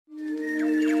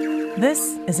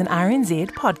This is an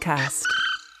RNZ podcast.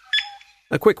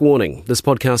 A quick warning, this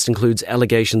podcast includes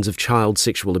allegations of child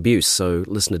sexual abuse, so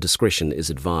listener discretion is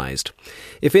advised.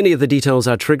 If any of the details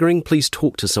are triggering, please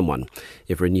talk to someone.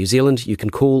 If you're in New Zealand, you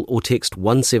can call or text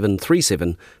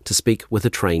 1737 to speak with a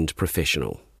trained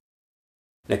professional.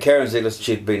 Now, Karen Zelis,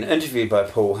 she'd been interviewed by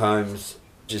Paul Holmes.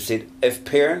 She said, if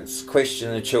parents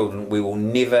question the children, we will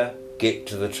never get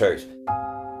to the truth.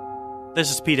 This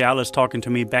is Peter Ellis talking to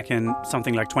me back in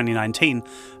something like 2019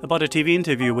 about a TV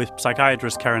interview with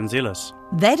psychiatrist Karen Zelis.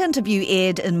 That interview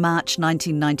aired in March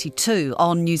 1992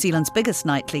 on New Zealand's biggest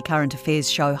nightly current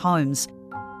affairs show, Holmes.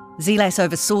 Zelis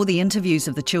oversaw the interviews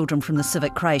of the children from the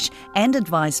civic creche and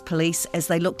advised police as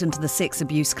they looked into the sex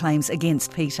abuse claims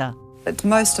against Peter. It's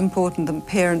most important that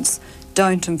parents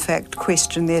don't in fact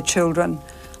question their children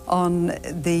on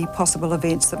the possible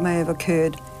events that may have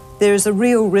occurred. There is a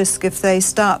real risk if they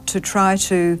start to try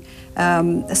to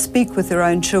speak with their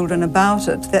own children about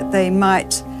it, that they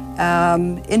might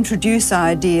introduce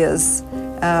ideas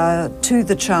to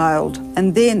the child,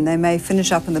 and then they may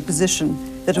finish up in the position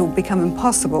that it will become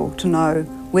impossible to know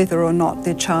whether or not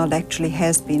their child actually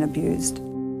has been abused.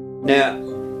 Now,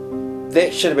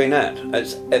 that should have been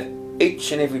it. If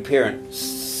each and every parent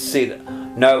said,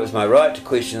 no, it was my right to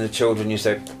question the children, you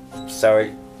say,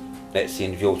 sorry, that's the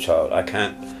end of your child. I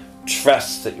can't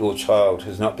trust that your child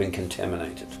has not been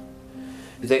contaminated.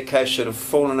 That case should have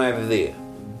fallen over there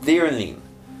and then.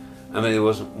 I mean, there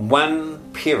wasn't one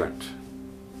parent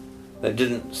that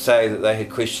didn't say that they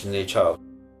had questioned their child.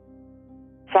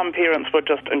 Some parents were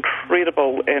just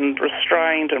incredible and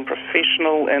restrained and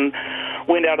professional and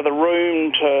went out of the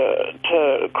room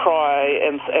to cry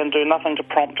and do nothing to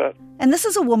prompt it. And this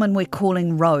is a woman we're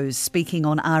calling Rose, speaking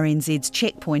on RNZ's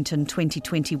Checkpoint in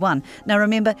 2021. Now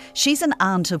remember, she's an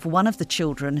aunt of one of the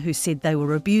children who said they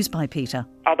were abused by Peter.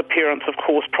 Other parents, of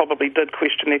course, probably did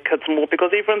question their kids more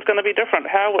because everyone's going to be different.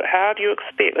 How do you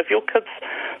expect, if your kid's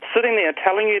sitting there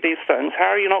telling you these things, how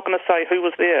are you not going to say who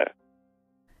was there?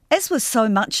 As with so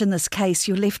much in this case,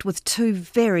 you're left with two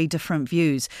very different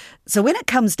views. So when it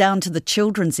comes down to the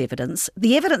children's evidence,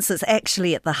 the evidence that's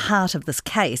actually at the heart of this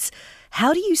case,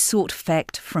 how do you sort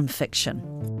fact from fiction?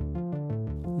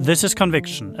 This is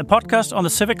Conviction, a podcast on the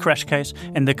civic crash case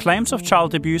and the claims of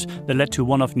child abuse that led to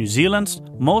one of New Zealand's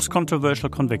most controversial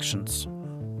convictions.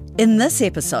 In this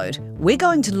episode, we're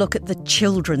going to look at the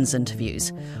children's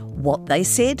interviews, what they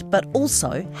said, but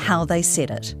also how they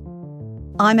said it.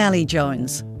 I'm Ali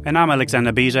Jones. And I'm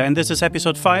Alexander Beza, and this is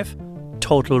episode 5,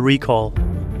 Total Recall.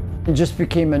 It just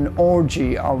became an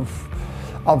orgy of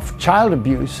child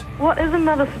abuse. What is a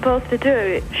mother supposed to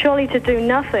do? Surely to do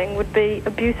nothing would be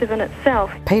abusive in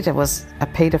itself. Peter was a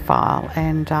paedophile,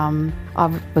 and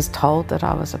I was told that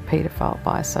I was a paedophile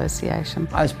by association.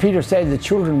 As Peter said, the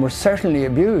children were certainly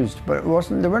abused, but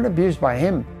they weren't abused by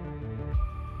him.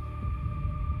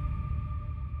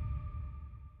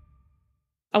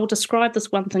 I will describe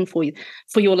this one thing for you,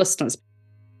 for your listeners.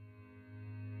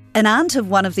 An aunt of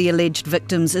one of the alleged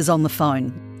victims is on the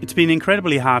phone. It's been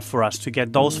incredibly hard for us to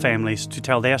get those families to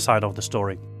tell their side of the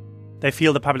story. They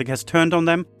feel the public has turned on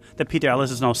them, that Peter Ellis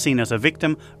is now seen as a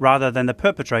victim rather than the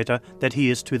perpetrator that he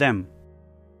is to them.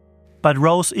 But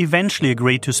Rose eventually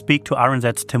agreed to speak to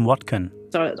RNZ's Tim Watkin.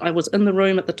 So I was in the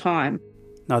room at the time.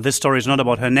 Now, this story is not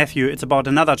about her nephew, it's about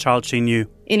another child she knew.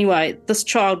 Anyway, this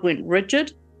child went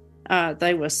rigid.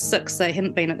 They were 6. They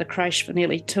hadn't been at the creche for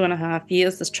nearly 2.5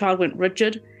 years. This child went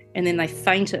rigid and then they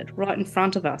fainted right in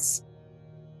front of us.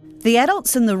 The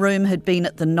adults in the room had been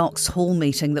at the Knox Hall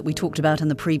meeting that we talked about in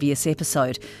the previous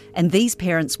episode, and these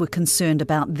parents were concerned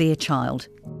about their child.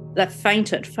 They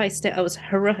fainted, faced out. I was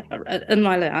in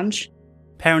my lounge.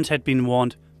 Parents had been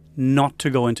warned not to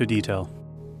go into detail.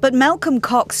 But Malcolm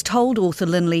Cox told author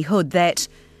Lindley Hood that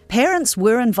parents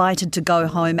were invited to go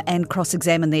home and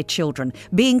cross-examine their children,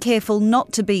 being careful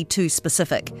not to be too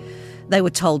specific. They were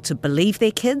told to believe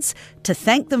their kids, to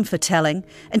thank them for telling,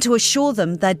 and to assure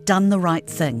them they'd done the right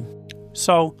thing.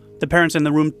 So the parents in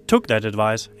the room took that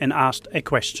advice and asked a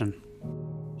question.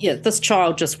 Yeah, this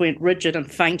child just went rigid and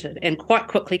fainted and quite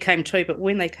quickly came to, but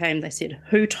when they came, they said,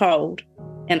 who told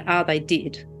and are they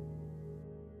dead?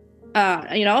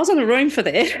 I was in the room for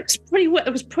that.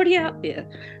 It was pretty out there.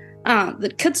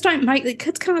 The kids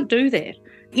can't do that.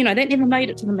 That never made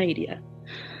it to the media.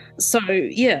 So,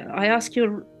 I ask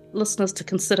your listeners to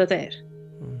consider that.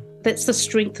 That's the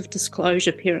strength of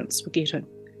disclosure parents were getting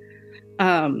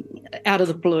out of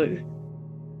the blue.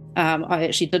 I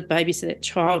actually did babysit that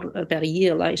child about a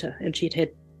year later, and she'd had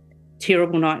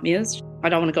terrible nightmares. I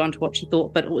don't want to go into what she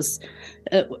thought, but it was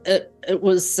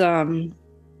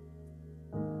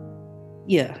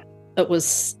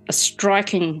a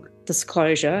striking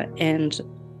disclosure, and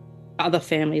other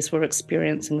families were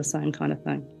experiencing the same kind of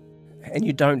thing. And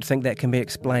you don't think that can be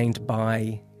explained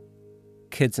by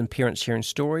kids and parents sharing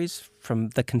stories from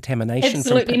the contamination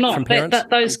Absolutely not. From parents?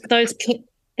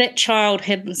 That child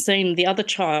hadn't seen the other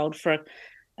child for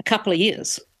a couple of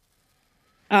years.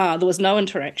 There was no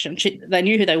interaction. They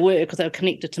knew who they were because they were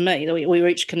connected to me. We were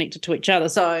each connected to each other.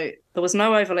 So there was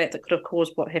no overlap that could have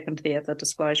caused what happened to the other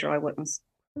disclosure I witnessed.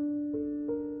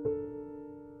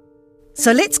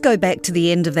 So let's go back to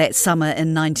the end of that summer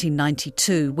in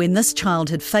 1992 when this child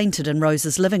had fainted in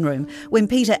Rose's living room, when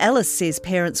Peter Ellis says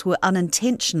parents were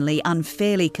unintentionally,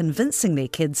 unfairly convincing their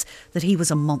kids that he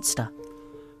was a monster.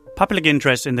 Public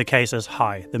interest in the case is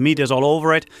high. The media's all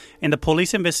over it, and the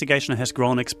police investigation has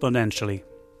grown exponentially.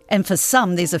 And for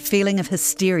some, there's a feeling of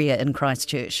hysteria in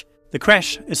Christchurch. The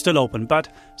crash is still open,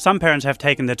 but some parents have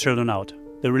taken their children out.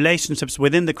 The relationships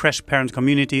within the crash parent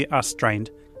community are strained.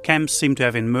 Camps seem to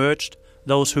have emerged,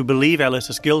 those who believe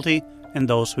Ellis is guilty and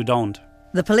those who don't.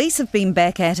 The police have been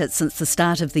back at it since the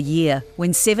start of the year,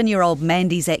 when 7-year-old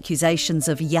Mandy's accusations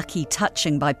of yucky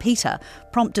touching by Peter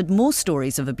prompted more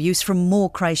stories of abuse from more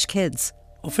creche kids.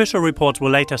 Official reports will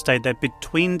later state that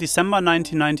between December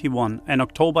 1991 and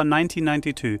October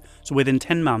 1992, so within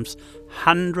 10 months,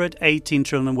 118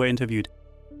 children were interviewed.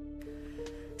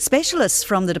 Specialists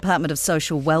from the Department of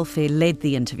Social Welfare led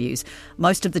the interviews.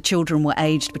 Most of the children were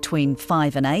aged between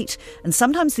 5 and 8, and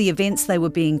sometimes the events they were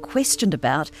being questioned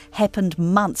about happened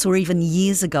months or even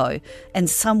years ago, and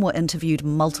some were interviewed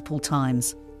multiple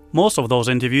times. Most of those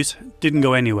interviews didn't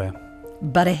go anywhere.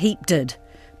 But a heap did.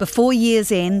 Before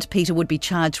year's end, Peter would be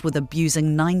charged with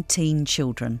abusing 19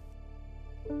 children.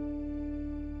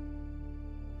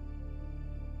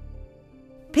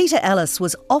 Peter Ellis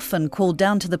was often called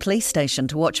down to the police station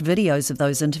to watch videos of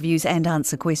those interviews and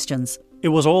answer questions. It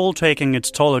was all taking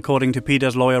its toll, according to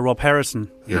Peter's lawyer, Rob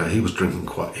Harrison. He was drinking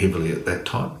quite heavily at that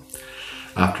time,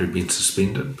 after he'd been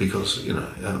suspended, because, there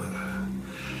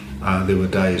were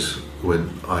days when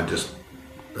I just,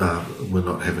 we're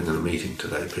not having a meeting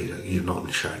today, Peter, you're not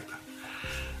in shape.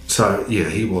 So,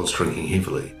 he was drinking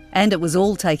heavily. And it was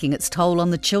all taking its toll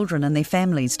on the children and their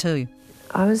families too.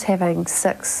 I was having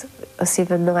 6 or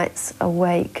 7 nights a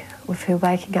week with her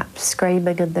waking up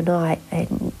screaming in the night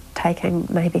and taking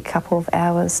maybe a couple of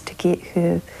hours to get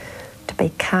her to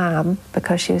be calm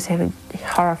because she was having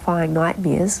horrifying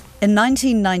nightmares. In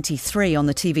 1993, on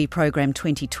the TV programme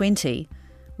 2020,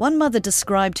 one mother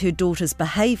described her daughter's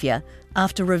behaviour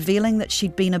after revealing that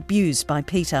she'd been abused by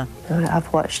Peter.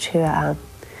 I've watched her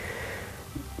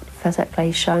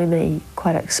physically show me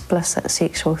quite explicit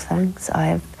sexual things. I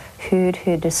have heard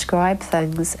her describe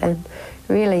things and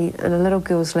really, in a little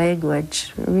girl's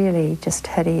language, really just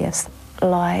hideous.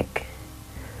 Like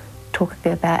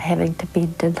talking about having to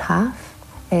bend in half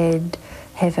and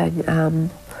having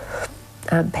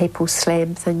people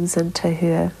slam things into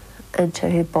her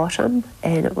bottom,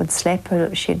 and it would slap her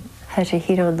and she'd hit her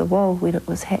head on the wall when it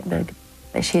was happening.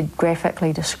 She'd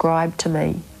graphically described to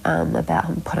me about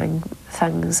him putting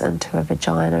things into her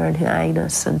vagina and her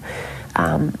anus and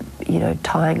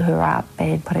tying her up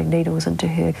and putting needles into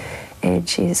her, and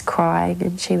she was crying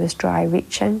and she was dry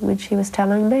retching when she was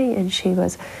telling me, and she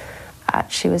was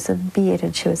in bed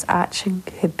and she was arching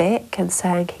her back and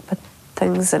saying he put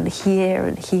things in here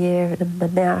and in my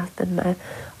mouth and my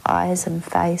eyes and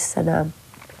face, and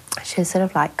she was sort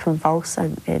of like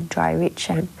convulsing and dry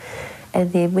retching.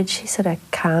 And then when she sort of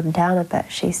calmed down a bit,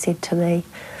 she said to me,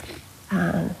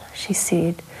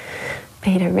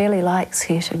 Peter really likes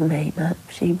hurting me, Mum.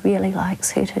 She really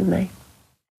likes hurting me.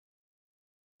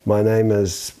 My name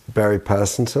is Barry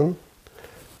Parsonson.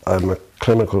 I'm a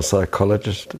clinical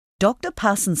psychologist. Dr.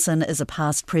 Parsonson is a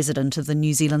past president of the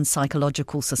New Zealand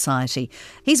Psychological Society.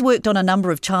 He's worked on a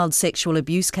number of child sexual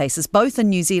abuse cases, both in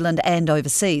New Zealand and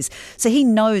overseas, so he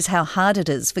knows how hard it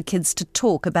is for kids to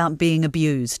talk about being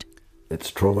abused. It's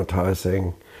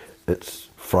traumatising, it's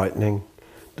frightening,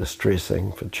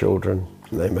 distressing for children.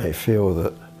 They may feel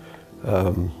that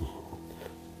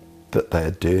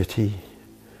they're dirty,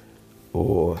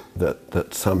 or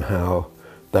that somehow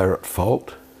they're at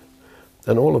fault.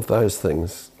 And all of those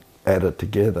things added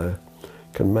together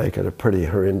can make it a pretty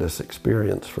horrendous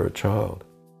experience for a child.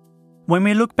 When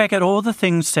we look back at all the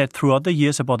things said throughout the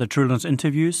years about the children's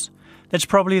interviews, that's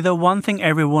probably the one thing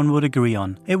everyone would agree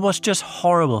on. It was just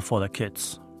horrible for the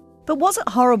kids. But was it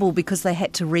horrible because they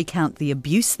had to recount the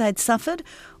abuse they'd suffered?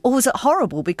 Or was it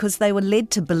horrible because they were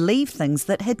led to believe things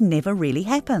that had never really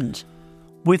happened?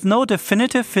 With no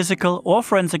definitive physical or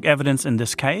forensic evidence in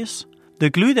this case, the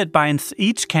glue that binds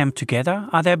each camp together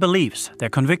are their beliefs, their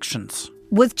convictions.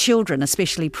 With children,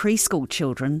 especially preschool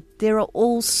children, there are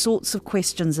all sorts of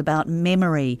questions about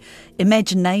memory,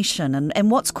 imagination, and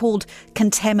what's called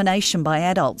contamination by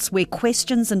adults, where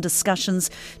questions and discussions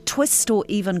twist or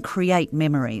even create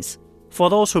memories. For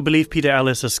those who believe Peter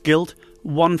Ellis's guilt,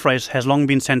 one phrase has long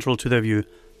been central to their view: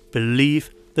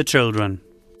 believe the children.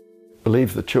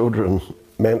 Believe the children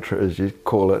mantra, as you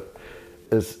call it,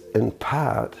 is in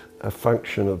part a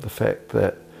function of the fact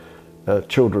that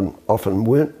children often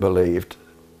weren't believed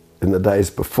in the days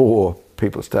before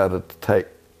people started to take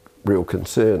real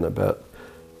concern about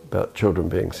children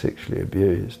being sexually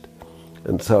abused.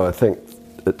 And so I think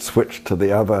it switched to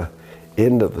the other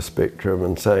end of the spectrum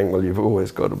and saying, well, you've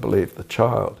always got to believe the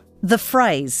child. The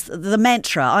phrase, the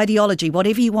mantra, ideology,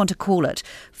 whatever you want to call it,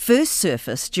 first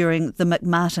surfaced during the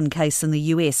McMartin case in the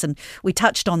US, and we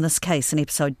touched on this case in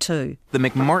episode 2. The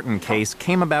McMartin case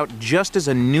came about just as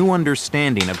a new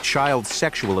understanding of child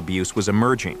sexual abuse was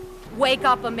emerging. Wake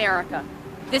up, America.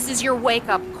 This is your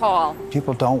wake-up call.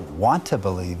 People don't want to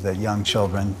believe that young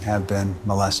children have been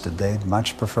molested. They'd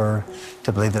much prefer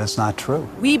to believe that it's not true.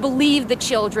 We believe the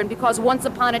children because once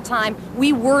upon a time,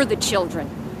 we were the children,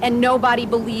 and nobody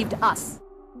believed us.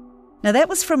 Now, that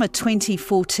was from a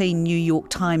 2014 New York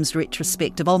Times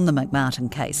retrospective on the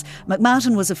McMartin case.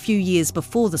 McMartin was a few years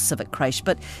before the Civic crash,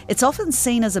 but it's often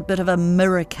seen as a bit of a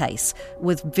mirror case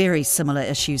with very similar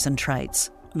issues and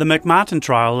traits. The McMartin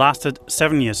trial lasted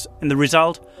 7 years, and the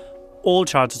result, all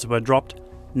charges were dropped,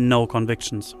 no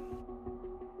convictions.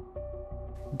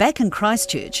 Back in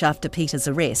Christchurch, after Peter's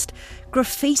arrest,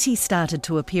 graffiti started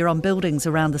to appear on buildings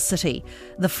around the city.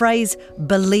 The phrase,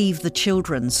 "believe the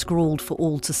children," scrawled for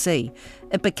all to see.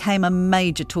 It became a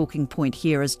major talking point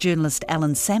here, as journalist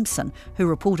Alan Sampson, who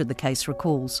reported the case,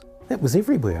 recalls. That was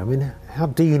everywhere. I mean, how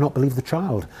do you not believe the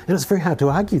child? And it's very hard to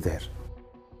argue that.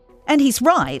 And he's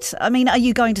right. I mean, are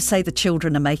you going to say the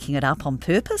children are making it up on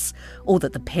purpose? Or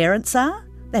that the parents are?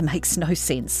 That makes no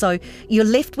sense. So you're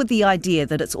left with the idea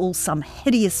that it's all some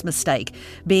hideous mistake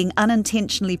being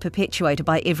unintentionally perpetuated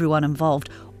by everyone involved,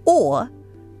 or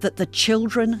that the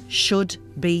children should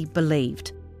be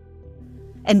believed.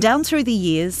 And down through the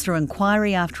years, through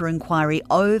inquiry after inquiry,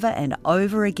 over and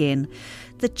over again,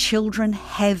 the children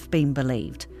have been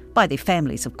believed. By their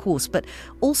families, of course, but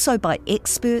also by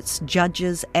experts,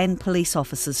 judges and police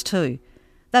officers too.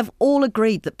 They've all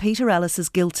agreed that Peter Ellis is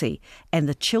guilty and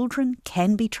the children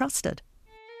can be trusted.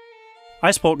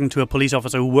 I've spoken to a police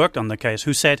officer who worked on the case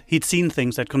who said he'd seen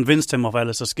things that convinced him of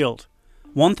Ellis's guilt.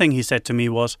 One thing he said to me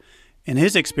was, in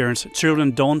his experience,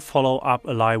 children don't follow up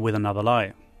a lie with another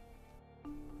lie.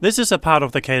 This is a part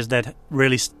of the case that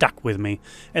really stuck with me.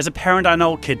 As a parent, I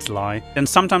know kids lie, and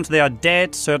sometimes they are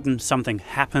dead certain something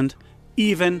happened,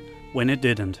 even when it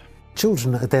didn't.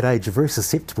 Children at that age are very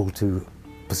susceptible to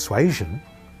persuasion.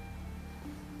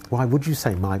 Why would you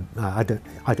say, I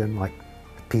don't like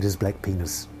Peter's black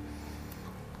penis?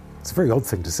 It's a very odd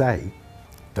thing to say.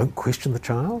 Don't question the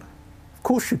child? Of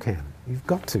course you can. You've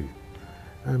got to.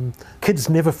 Kids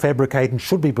never fabricate and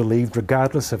should be believed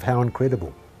regardless of how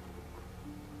incredible.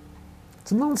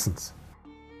 It's nonsense.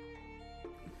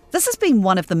 This has been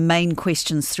one of the main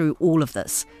questions through all of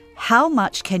this. How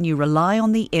much can you rely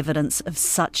on the evidence of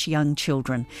such young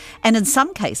children? And in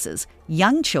some cases,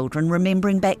 young children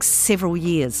remembering back several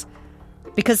years.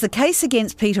 Because the case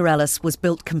against Peter Ellis was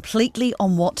built completely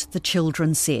on what the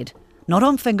children said. Not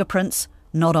on fingerprints,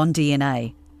 not on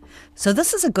DNA. So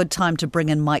this is a good time to bring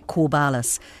in Mike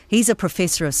Corbalis. He's a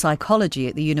professor of psychology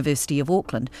at the University of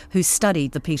Auckland who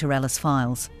studied the Peter Ellis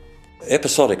files.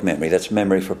 Episodic memory, that's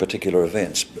memory for particular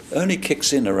events, only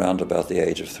kicks in around about the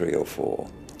age of 3 or 4.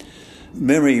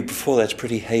 Memory before that's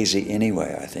pretty hazy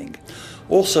anyway, I think.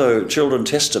 Also, children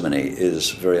testimony is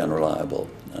very unreliable.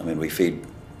 I mean, we feed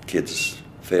kids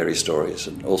fairy stories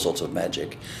and all sorts of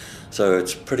magic. So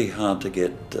it's pretty hard to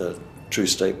get true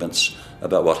statements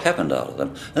about what happened out of them.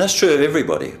 And that's true of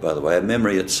everybody, by the way.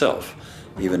 Memory itself,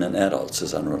 even in adults,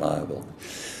 is unreliable.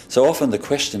 So often the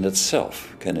question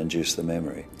itself can induce the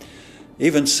memory.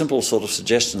 Even simple sort of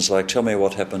suggestions like, tell me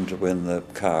what happened when the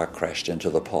car crashed into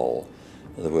the pole.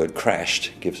 The word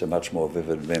crashed gives a much more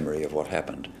vivid memory of what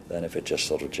happened than if it just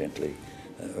sort of gently,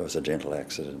 was a gentle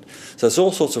accident. So there's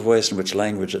all sorts of ways in which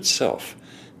language itself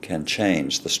can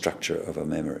change the structure of a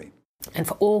memory. And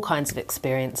for all kinds of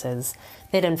experiences,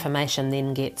 that information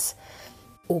then gets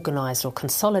organised or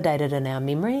consolidated in our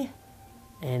memory.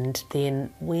 And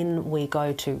then when we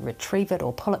go to retrieve it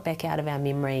or pull it back out of our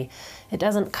memory, it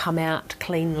doesn't come out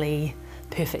cleanly,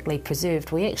 perfectly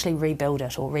preserved. We actually rebuild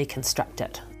it or reconstruct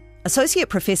it. Associate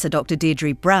Professor Dr.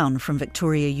 Deirdre Brown from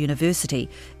Victoria University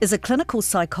is a clinical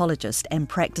psychologist and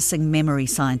practising memory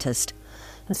scientist.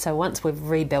 And so once we've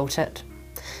rebuilt it,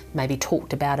 maybe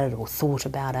talked about it or thought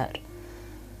about it.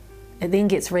 It then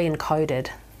gets re-encoded,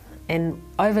 and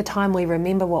over time we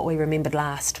remember what we remembered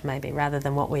last, maybe, rather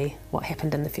than what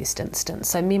happened in the first instance.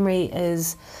 So memory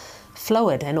is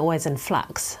fluid and always in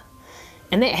flux.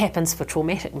 And that happens for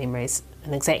traumatic memories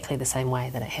in exactly the same way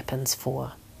that it happens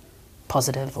for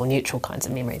positive or neutral kinds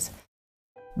of memories.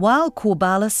 While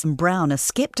Corbalis and Brown are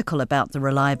sceptical about the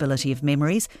reliability of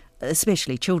memories,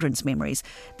 especially children's memories,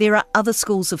 there are other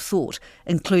schools of thought,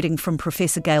 including from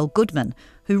Professor Gail Goodman,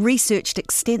 who researched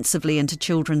extensively into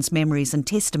children's memories and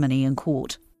testimony in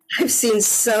court. I've seen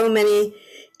so many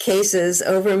cases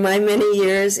over my many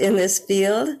years in this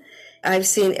field. I've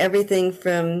seen everything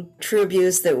from true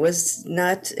abuse that was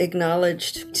not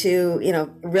acknowledged to,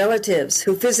 relatives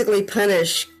who physically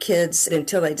punish kids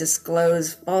until they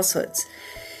disclose falsehoods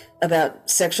about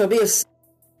sexual abuse.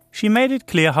 She made it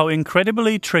clear how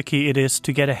incredibly tricky it is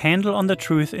to get a handle on the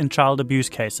truth in child abuse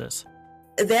cases.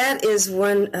 That is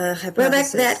one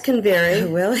hypothesis. Well, that can vary.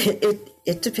 Well,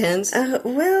 it depends.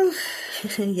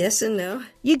 Yes and no.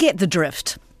 You get the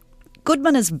drift.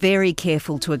 Goodman is very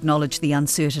careful to acknowledge the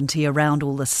uncertainty around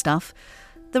all this stuff.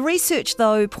 The research,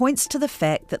 though, points to the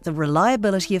fact that the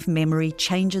reliability of memory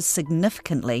changes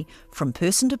significantly from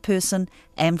person to person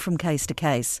and from case to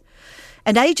case.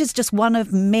 And age is just one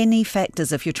of many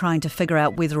factors if you're trying to figure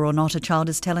out whether or not a child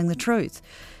is telling the truth.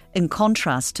 In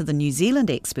contrast to the New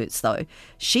Zealand experts, though,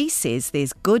 she says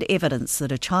there's good evidence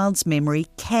that a child's memory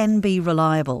can be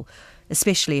reliable,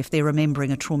 especially if they're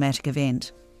remembering a traumatic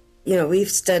event. We've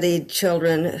studied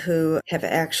children who have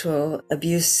actual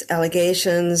abuse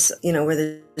allegations, where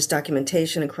there's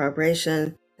documentation and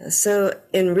corroboration. So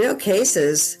in real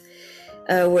cases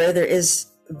where there is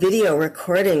video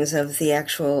recordings of the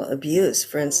actual abuse,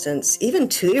 for instance, even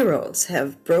 2-year-olds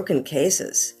have broken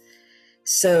cases.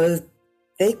 So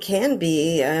they can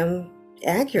be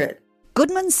accurate.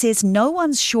 Goodman says no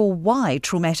one's sure why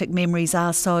traumatic memories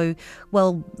are so,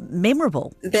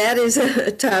 memorable. That is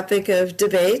a topic of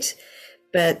debate,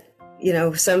 but,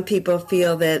 some people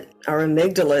feel that our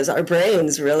amygdalas, our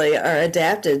brains really, are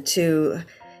adapted to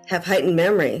have heightened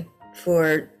memory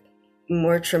for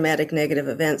more traumatic negative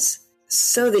events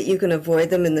so that you can avoid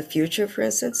them in the future, for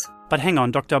instance. But hang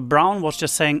on, Dr. Brown was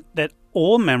just saying that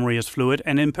all memory is fluid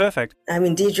and imperfect.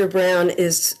 Deidre Brown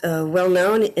is well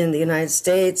known in the United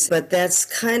States, but that's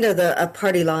kind of a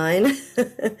party line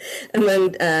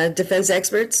among defense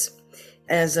experts.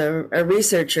 As a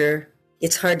researcher,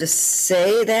 it's hard to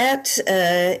say that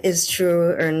is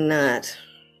true or not.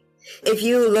 If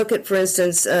you look at, for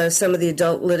instance, some of the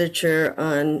adult literature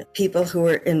on people who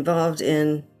were involved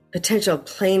in potential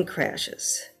plane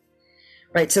crashes,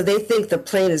 right? So they think the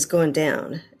plane is going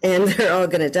down and they're all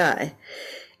going to die.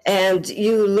 And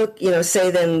you look,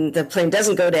 say then the plane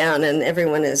doesn't go down and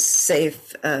everyone is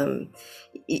safe. That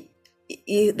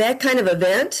kind of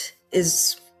event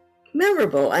is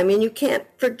memorable. You can't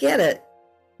forget it.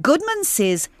 Goodman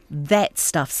says that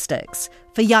stuff sticks,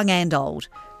 for young and old.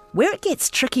 Where it gets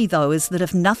tricky, though, is that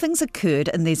if nothing's occurred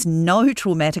and there's no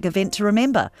traumatic event to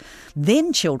remember,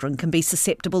 then children can be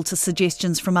susceptible to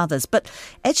suggestions from others. But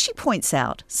as she points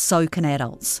out, so can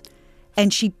adults.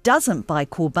 And she doesn't buy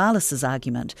Corbalis'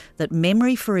 argument that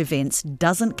memory for events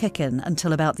doesn't kick in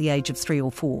until about the age of 3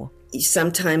 or 4.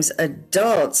 Sometimes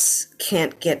adults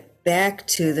can't get back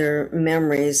to their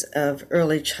memories of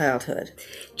early childhood.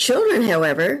 Children,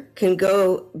 however, can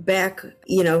go back,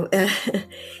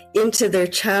 into their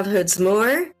childhoods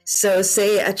more. So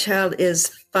say a child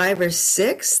is 5 or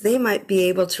 6, they might be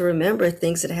able to remember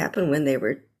things that happened when they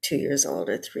were 2 years old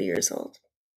or 3 years old.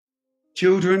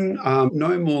 Children are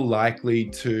no more likely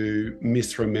to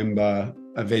misremember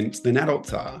events than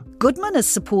adults are. Goodman is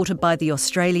supported by the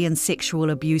Australian sexual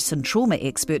abuse and trauma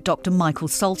expert Dr. Michael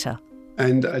Salter.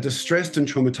 And a distressed and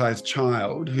traumatised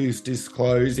child who's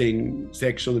disclosing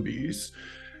sexual abuse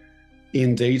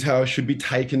in detail should be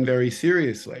taken very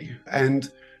seriously.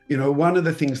 And, one of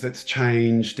the things that's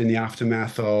changed in the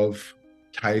aftermath of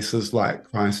cases like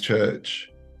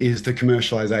Christchurch is the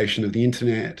commercialisation of the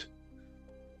internet,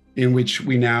 in which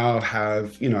we now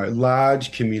have,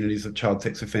 large communities of child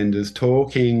sex offenders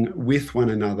talking with one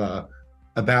another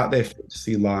about their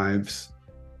fantasy lives,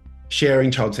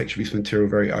 sharing child sexual abuse material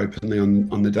very openly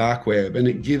on the dark web. And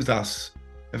it gives us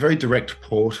a very direct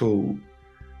portal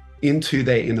into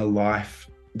their inner life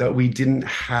that we didn't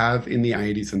have in the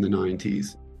 80s and the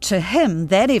 90s. To him,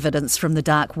 that evidence from the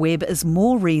dark web is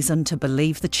more reason to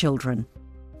believe the children.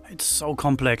 It's so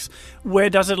complex.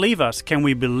 Where does it leave us? Can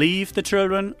we believe the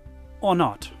children or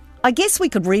not? I guess we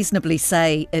could reasonably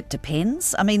say it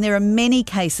depends. There are many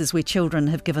cases where children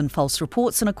have given false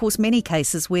reports and, of course, many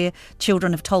cases where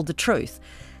children have told the truth.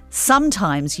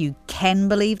 Sometimes you can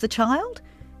believe the child,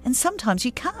 and sometimes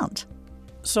you can't.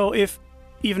 So if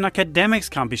even academics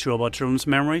can't be sure about children's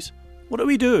memories, what do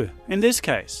we do in this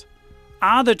case?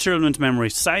 Are the children's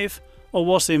memories safe, or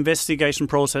was the investigation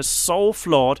process so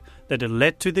flawed that it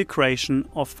led to the creation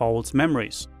of false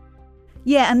memories?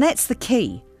 Yeah, and that's the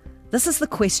key. This is the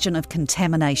question of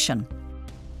contamination.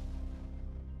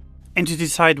 And to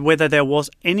decide whether there was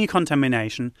any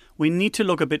contamination, we need to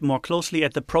look a bit more closely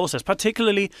at the process,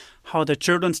 particularly how the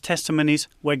children's testimonies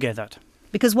were gathered.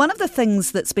 Because one of the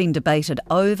things that's been debated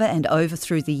over and over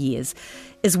through the years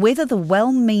is whether the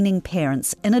well-meaning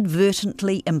parents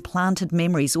inadvertently implanted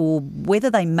memories or whether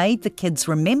they made the kids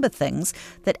remember things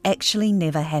that actually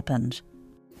never happened.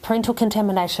 Parental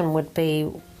contamination would be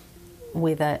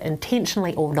whether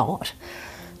intentionally or not,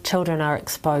 children are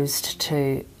exposed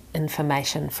to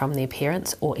information from their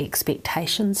parents or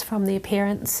expectations from their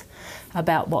parents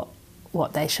about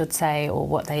what they should say or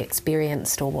what they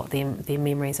experienced or what their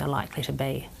memories are likely to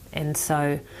be. And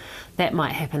so that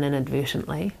might happen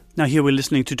inadvertently. Now here we're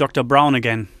listening to Dr. Brown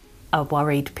again. A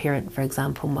worried parent, for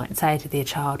example, might say to their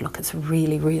child, look, it's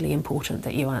really, really important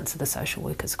that you answer the social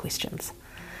worker's questions.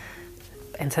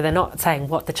 And so they're not saying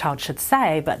what the child should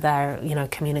say, but they're,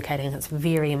 communicating it's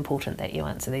very important that you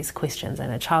answer these questions.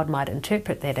 And a child might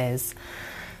interpret that as,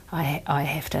 I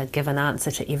have to give an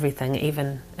answer to everything,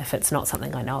 even if it's not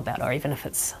something I know about, or even if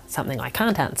it's something I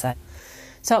can't answer.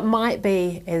 So it might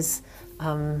be as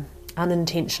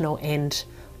unintentional and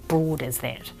broad as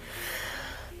that.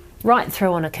 Right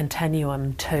through on a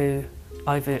continuum to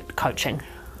overt coaching,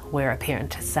 where a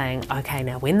parent is saying, okay,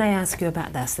 now when they ask you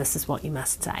about this, this is what you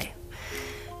must say.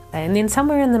 And then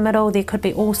somewhere in the middle, there could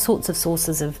be all sorts of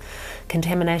sources of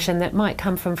contamination that might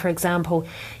come from, for example,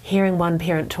 hearing one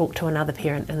parent talk to another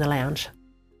parent in the lounge.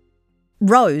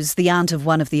 Rose, the aunt of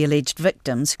one of the alleged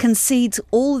victims, concedes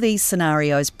all these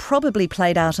scenarios probably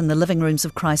played out in the living rooms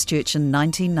of Christchurch in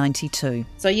 1992.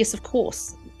 So yes, of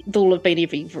course, there will have been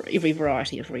every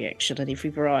variety of reaction and every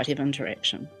variety of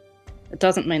interaction. It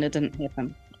doesn't mean it didn't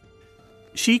happen.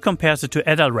 She compares it to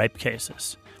adult rape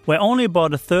cases, where only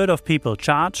about a third of people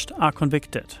charged are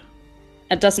convicted.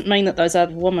 It doesn't mean that those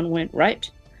other women weren't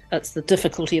raped. It's the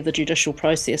difficulty of the judicial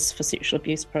process for sexual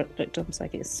abuse victims, I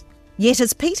guess. Yet,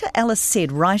 as Peter Ellis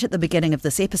said right at the beginning of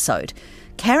this episode,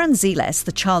 Karen Zelas,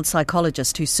 the child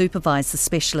psychologist who supervised the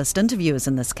specialist interviewers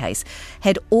in this case,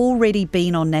 had already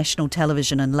been on national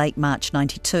television in late March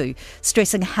 92,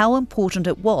 stressing how important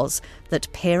it was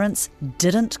that parents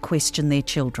didn't question their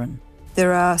children.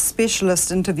 There are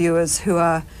specialist interviewers who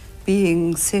are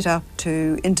being set up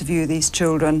to interview these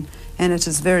children, and it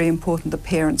is very important that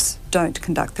parents don't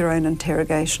conduct their own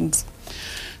interrogations.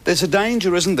 There's a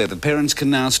danger, isn't there, that parents can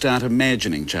now start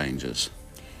imagining changes?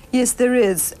 Yes, there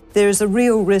is. There is a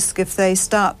real risk if they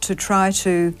start to try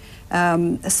to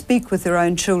speak with their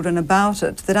own children about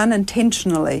it, that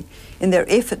unintentionally, in their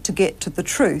effort to get to the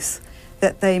truth,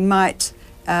 that they might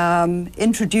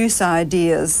introduce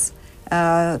ideas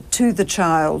to the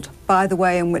child by the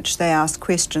way in which they ask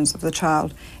questions of the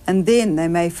child, and then they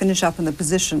may finish up in the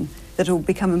position that it will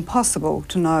become impossible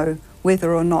to know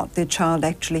whether or not their child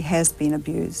actually has been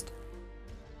abused.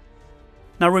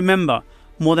 Now remember,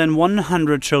 more than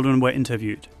 100 children were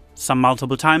interviewed, some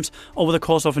multiple times over the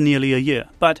course of nearly a year.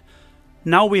 But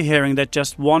now we're hearing that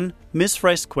just one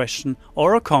misphrased question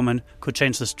or a comment could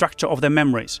change the structure of their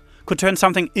memories, could turn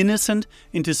something innocent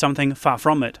into something far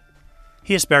from it.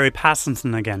 Here's Barry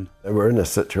Parsonson again. We're in a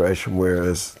situation where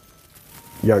as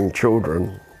young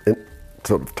children,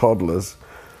 sort of toddlers,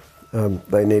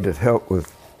 they needed help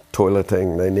with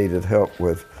toileting, they needed help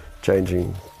with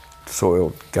changing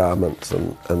soiled garments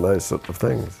and those sorts of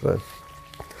things. So,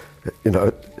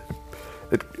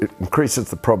 it increases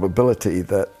the probability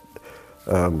that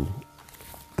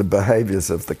the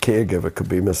behaviours of the caregiver could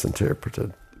be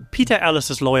misinterpreted. Peter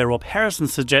Ellis's lawyer Rob Harrison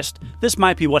suggests this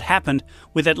might be what happened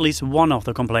with at least one of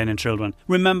the complainant children.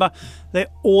 Remember, they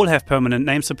all have permanent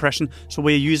name suppression, so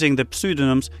we're using the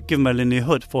pseudonyms given by Lindley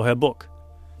Hood for her book.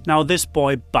 Now this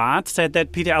boy Bart said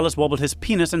that Peter Ellis wobbled his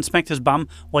penis and smacked his bum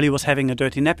while he was having a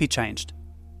dirty nappy changed.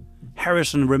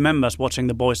 Harrison remembers watching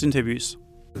the boy's interviews.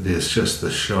 There's just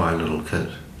this shy little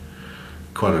kid,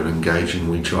 quite an engaging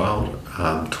wee child,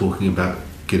 talking about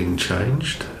getting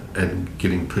changed and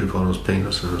getting poop on his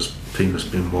penis and his penis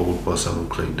being wobbled by someone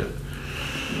cleaned it.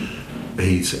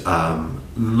 He's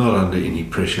not under any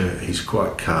pressure, he's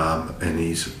quite calm, and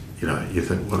he's, you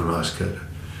think, what a nice kid.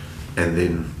 And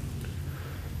then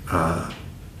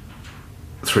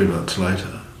 3 months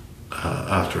later,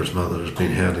 after his mother has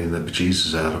been hounding the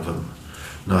bejesus out of him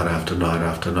night after night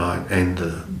after night, and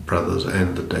the brothers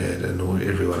and the dad and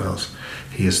everyone else.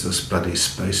 Here's this bloody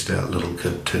spaced out little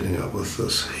kid turning up with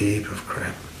this heap of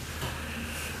crap.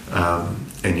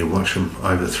 And you watch him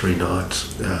over 3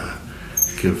 nights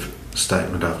give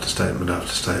statement after statement after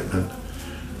statement,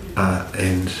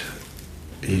 and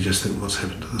you just think, what's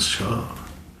happened to this child?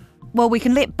 Well, we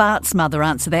can let Bart's mother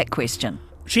answer that question.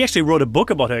 She actually wrote a book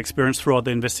about her experience throughout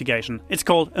the investigation. It's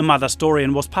called A Mother's Story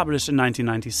and was published in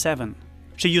 1997.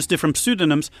 She used different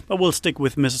pseudonyms, but we'll stick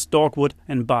with Mrs. Dogwood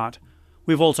and Bart.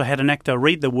 We've also had an actor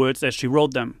read the words as she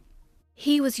wrote them.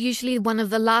 He was usually one of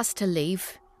the last to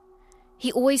leave.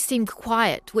 He always seemed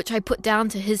quiet, which I put down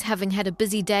to his having had a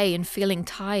busy day and feeling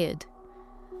tired.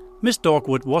 Miss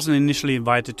Dogwood wasn't initially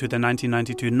invited to the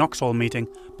 1992 Knoxall meeting,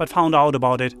 but found out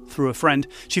about it through a friend.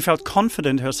 She felt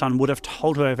confident her son would have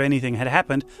told her if anything had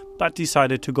happened, but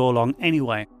decided to go along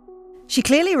anyway. She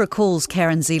clearly recalls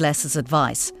Karen Zelas's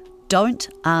advice. Don't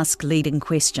ask leading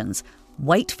questions.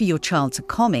 Wait for your child to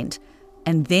comment,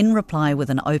 and then reply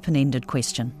with an open-ended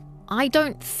question. I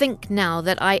don't think now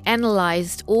that I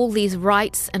analysed all these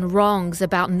rights and wrongs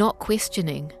about not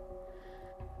questioning.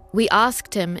 We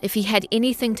asked him if he had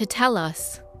anything to tell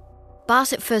us.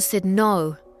 Bart at first said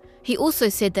no. He also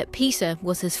said that Peter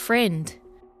was his friend.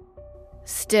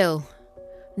 Still,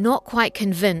 not quite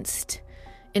convinced.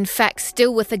 In fact,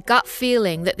 still with a gut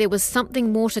feeling that there was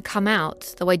something more to come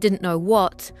out, though I didn't know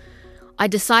what, I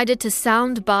decided to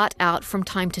sound Bart out from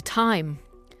time to time.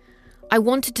 I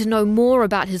wanted to know more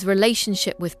about his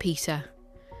relationship with Peter.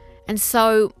 And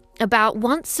so, about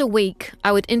once a week,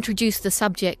 I would introduce the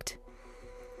subject.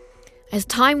 As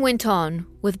time went on,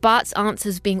 with Bart's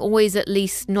answers being always at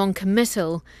least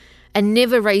non-committal and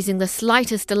never raising the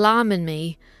slightest alarm in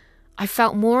me, I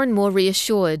felt more and more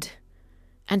reassured,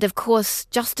 and of course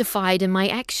justified in my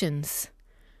actions.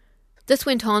 This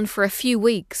went on for a few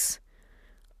weeks,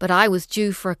 but I was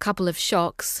due for a couple of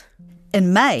shocks.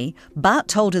 In May, Bart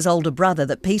told his older brother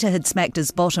that Peter had smacked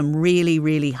his bottom really,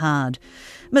 really hard.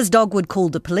 Ms. Dogwood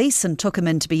called the police and took him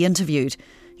in to be interviewed.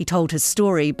 He told his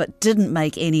story but didn't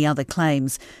make any other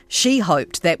claims. She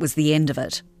hoped that was the end of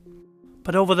it.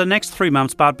 But over the next 3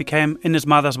 months, Bart became, in his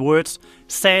mother's words,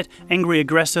 sad, angry,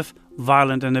 aggressive,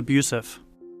 violent and abusive.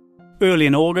 Early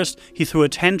in August, he threw a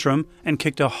tantrum and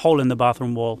kicked a hole in the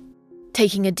bathroom wall.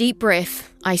 Taking a deep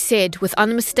breath, I said with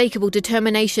unmistakable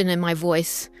determination in my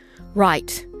voice,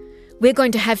 "Right, we're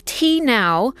going to have tea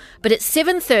now, but at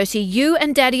 7:30 you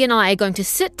and Daddy and I are going to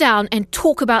sit down and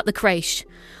talk about the creche.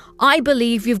 I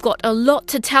believe you've got a lot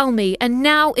to tell me, and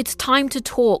now it's time to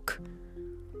talk."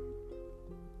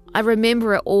 I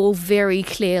remember it all very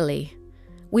clearly.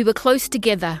 We were close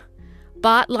together,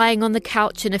 Bart lying on the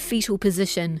couch in a fetal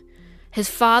position, his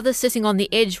father sitting on the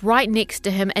edge right next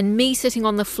to him, and me sitting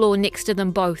on the floor next to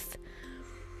them both.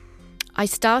 I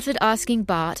started asking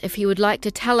Bart if he would like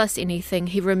to tell us anything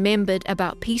he remembered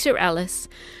about Peter Ellis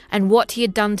and what he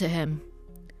had done to him.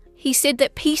 He said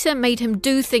that Peter made him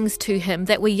do things to him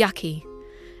that were yucky,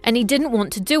 and he didn't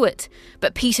want to do it,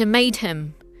 but Peter made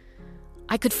him.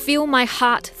 I could feel my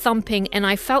heart thumping and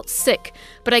I felt sick,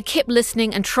 but I kept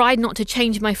listening and tried not to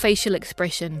change my facial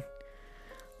expression.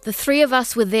 The 3 of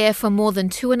us were there for more than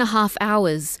 2.5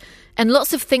 hours, and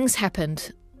lots of things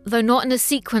happened, though not in a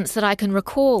sequence that I can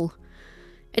recall.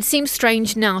 It seems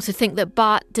strange now to think that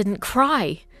Bart didn't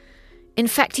cry. In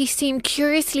fact, he seemed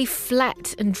curiously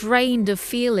flat and drained of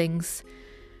feelings.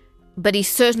 But he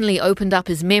certainly opened up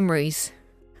his memories.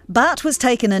 Bart was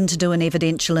taken in to do an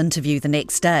evidential interview the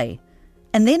next day.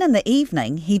 And then in the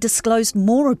evening, he disclosed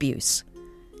more abuse.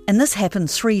 And this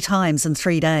happened 3 times in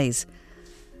 3 days.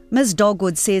 Ms.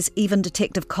 Dogwood says even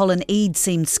Detective Colin Eade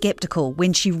seemed sceptical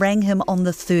when she rang him on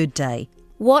the 3rd day.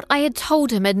 What I had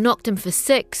told him had knocked him for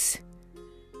 6.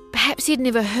 Perhaps he'd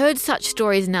never heard such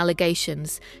stories and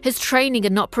allegations. His training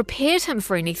had not prepared him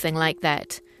for anything like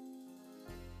that.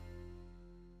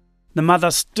 The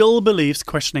mother still believes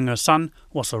questioning her son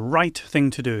was the right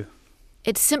thing to do.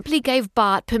 It simply gave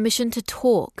Bart permission to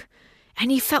talk,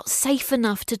 and he felt safe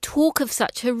enough to talk of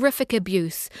such horrific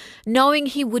abuse, knowing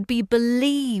he would be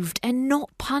believed and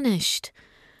not punished.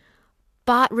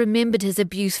 Bart remembered his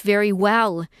abuse very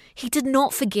well. He did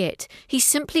not forget. He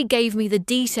simply gave me the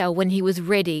detail when he was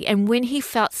ready and when he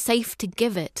felt safe to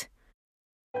give it.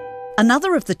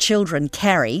 Another of the children,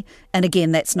 Carrie, and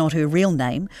again that's not her real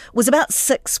name, was about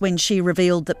 6 when she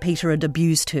revealed that Peter had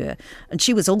abused her, and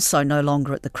she was also no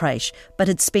longer at the creche, but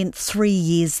had spent 3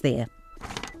 years there.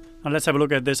 Now let's have a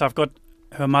look at this. I've got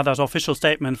her mother's official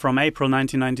statement from April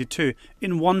 1992.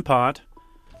 In one part,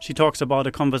 she talks about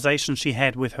a conversation she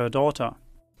had with her daughter.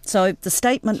 So the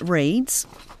statement reads,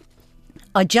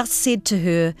 I just said to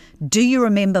her, "Do you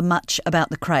remember much about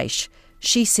the creche?"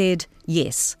 She said,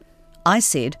 "Yes." I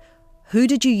said, "Who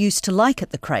did you used to like at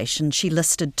the creche?" And she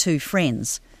listed 2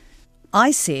 friends.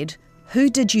 I said, "Who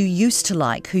did you used to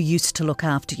like who used to look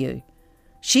after you?"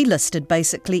 She listed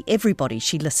basically everybody.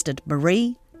 She listed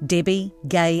Marie, Debbie,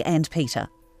 Gay and Peter.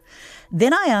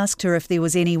 Then I asked her if there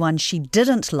was anyone she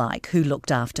didn't like who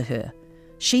looked after her.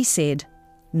 She said,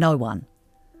 "No one."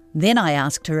 Then I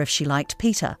asked her if she liked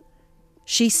Peter.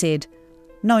 She said,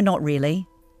 "No, not really."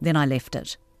 Then I left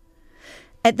it.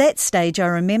 At that stage, I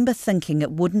remember thinking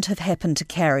it wouldn't have happened to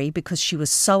Carrie because she was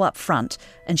so upfront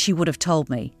and she would have told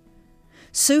me.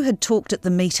 Sue had talked at the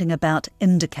meeting about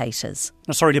indicators.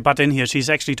 Sorry to butt in here. She's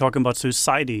actually talking about Sue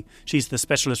Sidey. She's the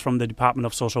specialist from the Department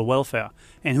of Social Welfare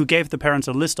and who gave the parents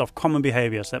a list of common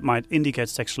behaviors that might indicate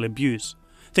sexual abuse.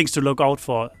 Things to look out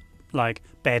for, like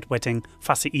bedwetting,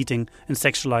 fussy eating and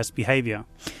sexualized behavior.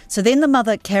 So then the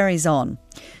mother carries on.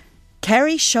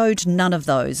 Carrie showed none of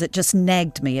those. It just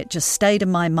nagged me. It just stayed in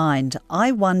my mind.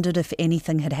 I wondered if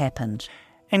anything had happened.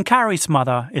 And Carrie's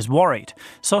mother is worried,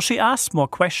 so she asks more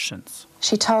questions.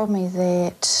 She told me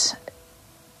that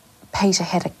Peter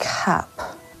had a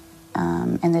cup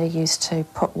and that he used to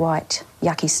put white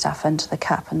yucky stuff into the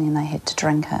cup and then they had to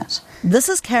drink it. This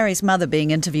is Carrie's mother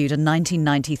being interviewed in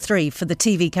 1993 for the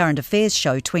TV current affairs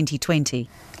show 2020.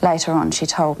 Later on she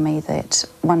told me that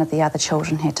one of the other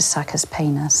children had to suck his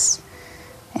penis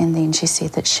and then she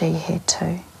said that she had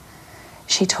to.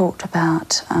 She talked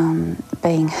about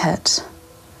being hit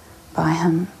by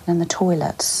him in the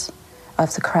toilets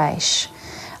of the creche,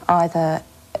 either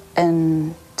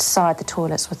inside the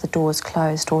toilets with the doors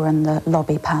closed or in the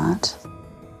lobby part.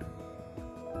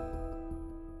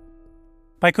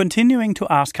 By continuing to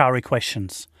ask Carrie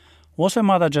questions, was her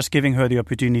mother just giving her the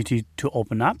opportunity to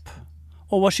open up?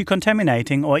 Or was she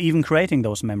contaminating or even creating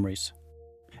those memories?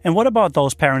 And what about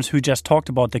those parents who just talked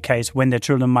about the case when their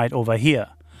children might overhear?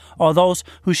 Or those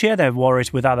who share their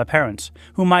worries with other parents,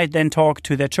 who might then talk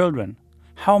to their children?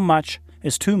 How much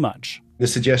is too much? The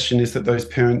suggestion is that those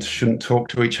parents shouldn't talk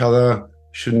to each other,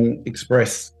 shouldn't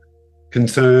express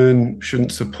concern,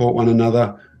 shouldn't support one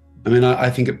another. I mean, I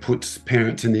think it puts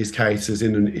parents in these cases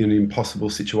in an impossible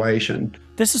situation.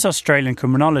 This is Australian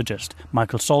criminologist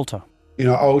Michael Salter. You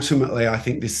know, ultimately, I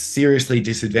think this seriously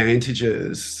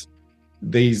disadvantages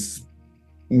these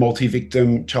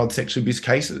multi-victim child sexual abuse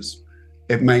cases.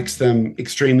 It makes them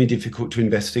extremely difficult to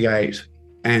investigate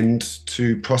and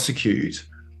to prosecute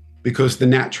because the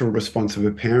natural response of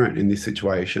a parent in this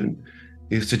situation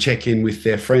is to check in with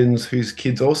their friends whose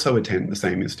kids also attend the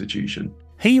same institution.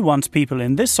 He wants people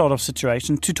in this sort of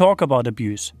situation to talk about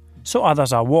abuse, so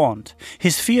others are warned.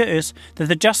 His fear is that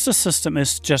the justice system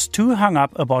is just too hung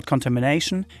up about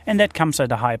contamination, and that comes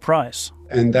at a high price.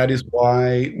 And that is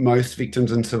why most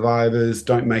victims and survivors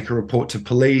don't make a report to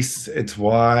police. It's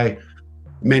why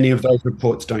many of those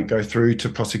reports don't go through to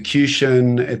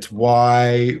prosecution. It's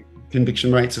why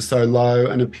conviction rates are so low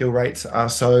and appeal rates are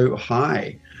so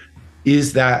high.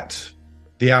 Is that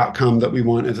the outcome that we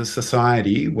want as a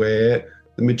society, where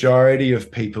the majority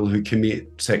of people who commit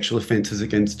sexual offences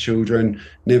against children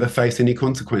never face any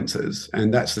consequences?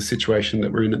 And that's the situation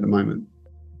that we're in at the moment.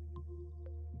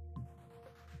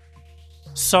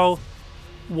 So,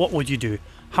 what would you do?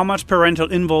 How much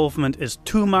parental involvement is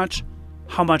too much?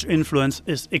 How much influence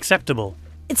is acceptable?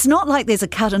 It's not like there's a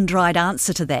cut and dried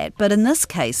answer to that, but in this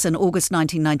case, in August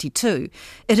 1992,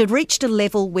 it had reached a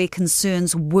level where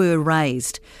concerns were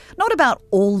raised. Not about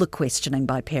all the questioning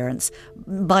by parents,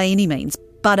 by any means,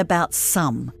 but about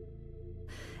some.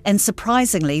 And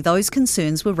surprisingly, those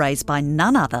concerns were raised by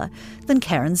none other than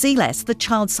Karen Zelas, the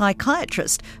child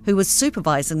psychiatrist who was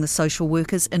supervising the social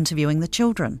workers interviewing the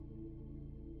children.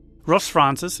 Ross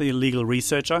Francis, the legal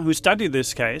researcher who studied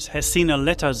this case, has seen a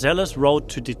letter Zelas wrote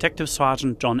to Detective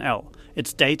Sergeant John L.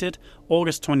 It's dated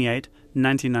August 28,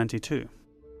 1992.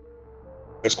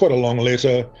 It's quite a long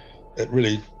letter. It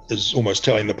really is almost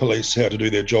telling the police how to do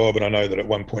their job, and I know that at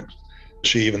one point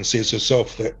she even says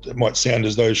herself that it might sound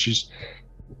as though she's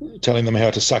telling them how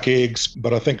to suck eggs,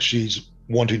 but I think she's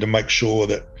wanting to make sure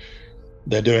that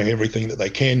they're doing everything that they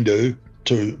can do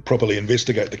to properly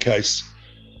investigate the case.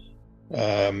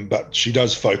 But she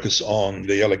does focus on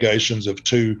the allegations of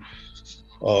two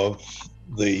of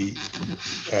the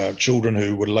children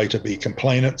who would later be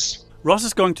complainants. Ross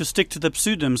is going to stick to the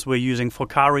pseudonyms we're using for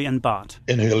Kari and Bart.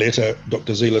 In her letter,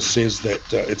 Dr. Zelas says that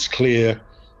it's clear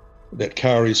that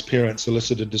Kari's parents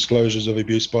elicited disclosures of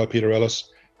abuse by Peter Ellis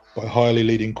by highly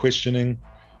leading questioning.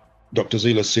 Dr.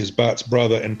 Zelas says Bart's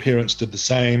brother and parents did the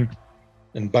same.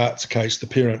 In Bart's case, the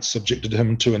parents subjected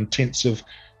him to intensive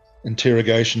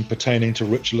interrogation pertaining to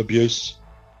ritual abuse.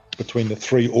 between the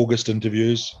 3 August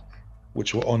interviews,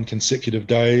 which were on consecutive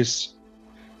days.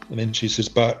 And then she says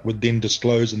Bart would then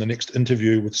disclose in the next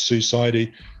interview with Sue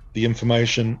Sidey the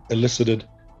information elicited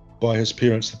by his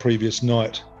parents the previous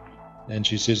night. And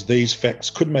she says these facts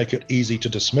could make it easy to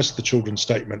dismiss the children's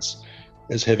statements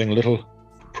as having little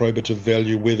probative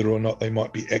value, whether or not they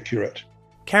might be accurate.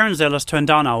 Karen Zellers turned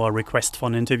down our request for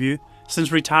an interview.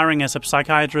 Since retiring as a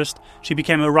psychiatrist, she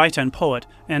became a writer and poet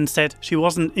and said she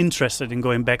wasn't interested in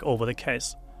going back over the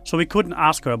case. So we couldn't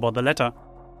ask her about the letter.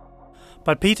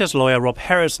 But Peter's lawyer, Rob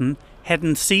Harrison,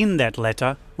 hadn't seen that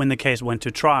letter when the case went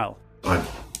to trial. I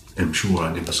am sure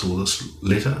I never saw this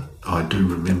letter. I do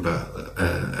remember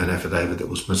an affidavit that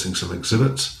was missing some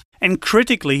exhibits. And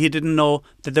critically, he didn't know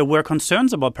that there were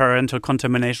concerns about parental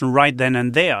contamination right then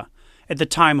and there, at the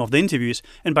time of the interviews,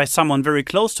 and by someone very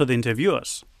close to the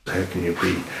interviewers. How can you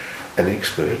be an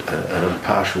expert, an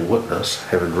impartial witness,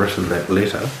 having written that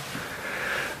letter,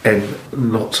 and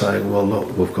not saying, well,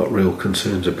 look, we've got real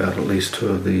concerns about at least 2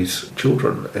 of these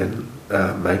children,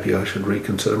 and maybe I should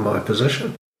reconsider my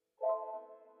position?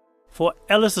 For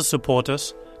Alice's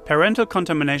supporters, parental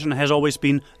contamination has always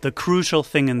been the crucial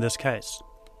thing in this case.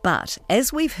 But,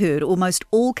 as we've heard, almost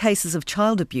all cases of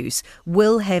child abuse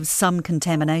will have some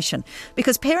contamination,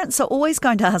 because parents are always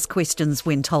going to ask questions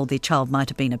when told their child might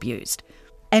have been abused.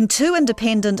 And 2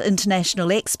 independent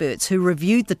international experts who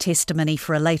reviewed the testimony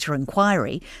for a later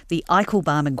inquiry, the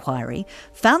Eichelbaum inquiry,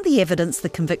 found the evidence the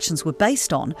convictions were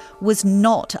based on was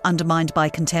not undermined by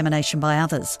contamination by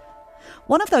others.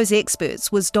 One of those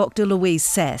experts was Dr. Louise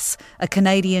Sass, a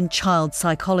Canadian child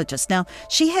psychologist. Now,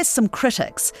 she has some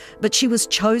critics, but she was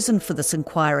chosen for this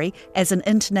inquiry as an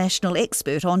international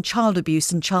expert on child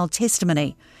abuse and child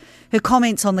testimony. Her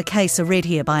comments on the case are read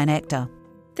here by an actor.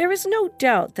 There is no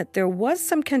doubt that there was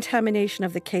some contamination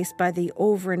of the case by the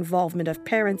over-involvement of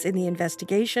parents in the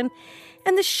investigation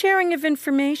and the sharing of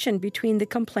information between the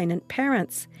complainant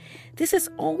parents. This is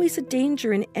always a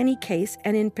danger in any case,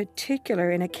 and in particular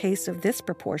in a case of this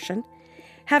proportion.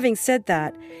 Having said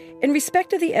that, in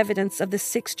respect of the evidence of the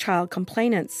 6 child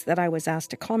complainants that I was asked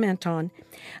to comment on,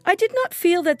 I did not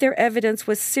feel that their evidence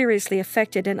was seriously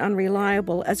affected and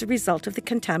unreliable as a result of the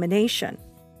contamination.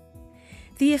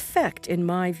 The effect, in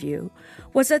my view,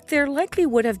 was that there likely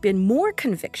would have been more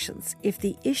convictions if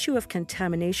the issue of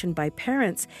contamination by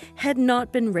parents had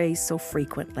not been raised so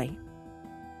frequently.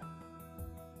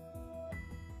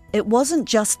 It wasn't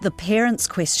just the parents'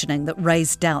 questioning that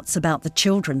raised doubts about the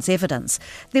children's evidence.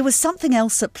 There was something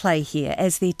else at play here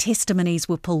as their testimonies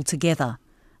were pulled together.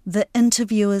 The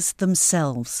interviewers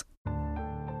themselves.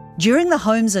 During the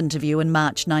Holmes interview in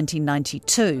March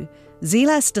 1992,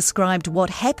 Zelas described what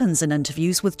happens in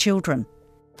interviews with children.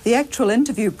 The actual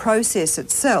interview process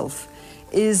itself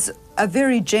is a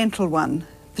very gentle one,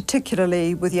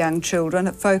 particularly with young children.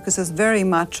 It focuses very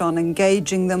much on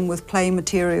engaging them with play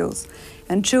materials,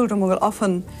 and children will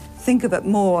often think of it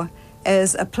more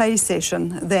as a play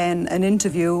session than an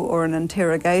interview or an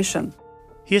interrogation.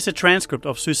 Here's a transcript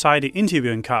of Sue Sidey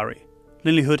interviewing Kari.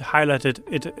 Lindley Hood highlighted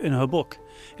it in her book,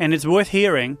 and it's worth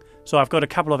hearing, so I've got a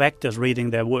couple of actors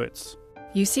reading their words.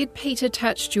 You said Peter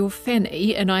touched your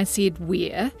fanny, and I said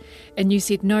where, and you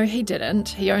said no he didn't,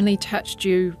 he only touched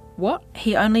you what?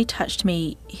 He only touched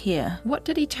me here. What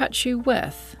did he touch you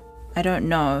with? I don't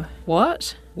know.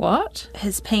 What? What?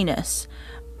 His penis.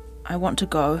 I want to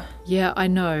go. Yeah, I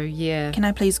know, yeah. Can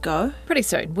I please go? Pretty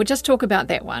soon. We'll just talk about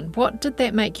that one. What did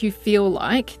that make you feel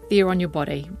like there on your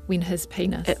body when his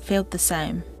penis? It felt the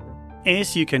same.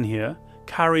 As you can hear,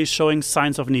 Kari is showing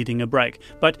signs of needing a break,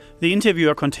 but the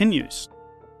interviewer continues.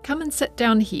 Come and sit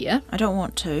down here. I don't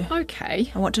want to.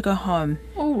 Okay. I want to go home.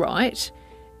 All right.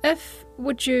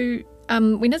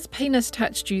 When his penis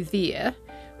touched you there,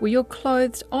 were your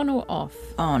clothes on or off?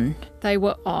 On. They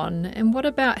were on. And what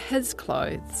about his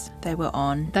clothes? They were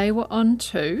on. They were on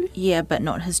too? Yeah, but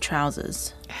not his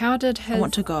trousers. How did his... I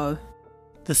want to go.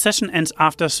 The session ends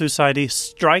after Sue Sidey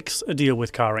strikes a deal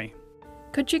with Kari.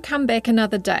 Could you come back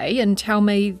another day and tell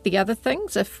me the other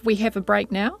things if we have a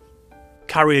break now?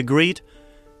 Kari agreed,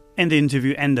 and the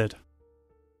interview ended.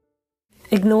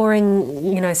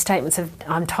 Ignoring, statements of,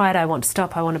 I'm tired, I want to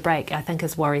stop, I want to break, I think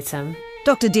is worrisome.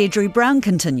 Dr. Deirdre Brown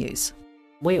continues.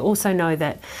 We also know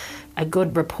that a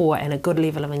good rapport and a good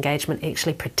level of engagement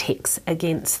actually protects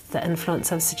against the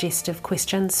influence of suggestive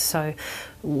questions. So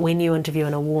when you interview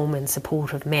in a warm and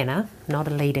supportive manner, not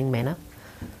a leading manner,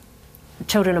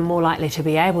 children are more likely to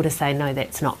be able to say, no,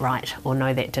 that's not right, or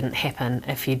no, that didn't happen,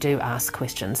 if you do ask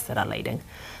questions that are leading,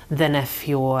 than if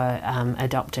you're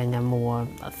adopting a more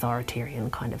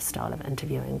authoritarian kind of style of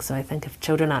interviewing. So I think if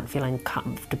children aren't feeling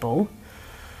comfortable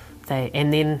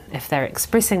And then if they're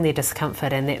expressing their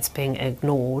discomfort and that's being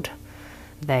ignored,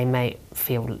 they may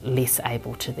feel less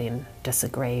able to then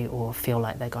disagree or feel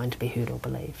like they're going to be heard or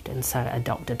believed, and so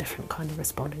adopt a different kind of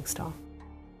responding style.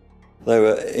 They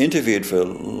were interviewed for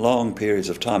long periods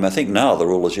of time. I think now the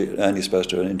rule is you're only supposed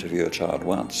to interview a child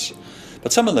once,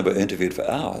 but some of them were interviewed for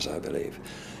hours, I believe.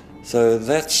 So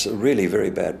that's really very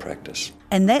bad practice.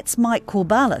 And that's Mike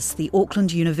Corbalis, the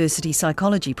Auckland University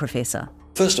psychology professor.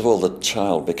 First of all, the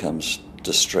child becomes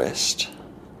distressed,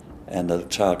 and the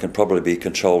child can probably be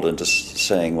controlled into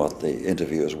saying what the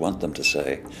interviewers want them to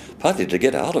say, partly to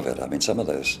get out of it. I mean, some of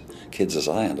those kids, as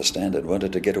I understand it,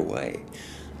 wanted to get away.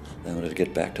 They wanted to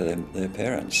get back to their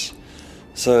parents.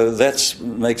 So that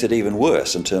makes it even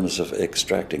worse in terms of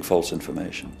extracting false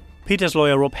information. Peter's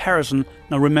lawyer Rob Harrison,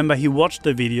 now remember he watched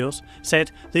the videos,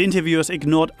 said the interviewers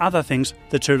ignored other things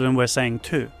the children were saying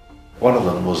too. One of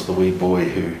them was the wee boy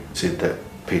who said that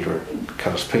Peter had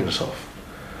cut his penis off.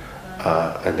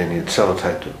 And then he'd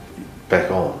sellotaped it back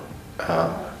on,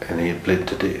 and he had bled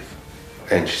to death.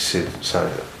 And she said,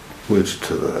 so, words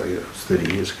to the, it was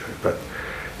 30 years ago, but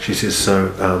she says, so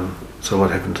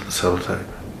what happened to the sellotape?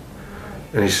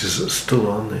 And he says, it's still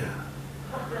on there.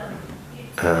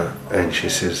 And she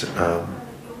says,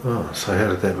 oh, so how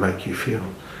did that make you feel?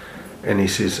 And he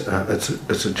says,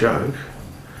 it's a joke.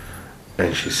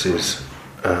 And she says,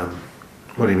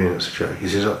 what do you mean it's a joke? He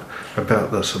says,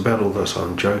 about all this,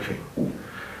 I'm joking.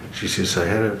 She says, so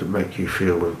how did it make you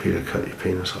feel when Peter cut your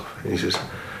penis off? And he says,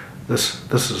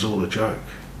 this is all a joke.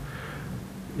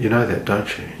 You know that, don't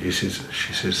you? She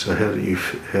says, so how did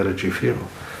you feel?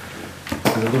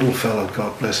 And the little fella,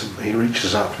 God bless him, he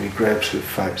reaches up and he grabs her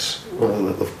face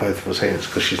with both of his hands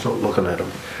because she's not looking at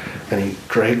him. And he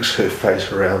drags her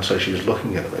face around so she's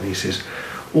looking at him, and he says,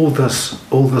 all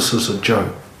this is a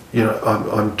joke. You know,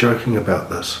 I'm joking about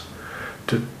this.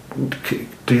 Do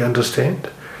you understand?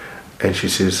 And she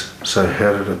says, so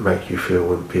how did it make you feel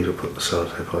when Peter put the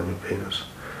sellotape on your penis?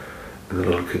 And the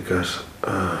little kid goes,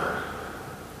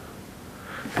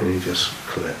 and he just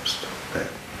collapsed back.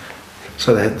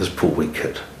 So they had this poor wee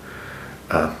kid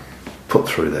put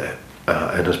through that,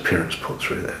 and his parents put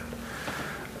through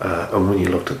that. And when you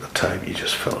looked at the tape, you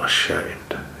just felt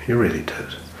ashamed. You really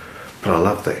did. But I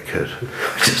loved that kid.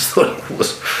 I just thought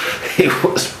he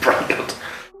was brilliant.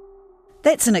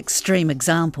 That's an extreme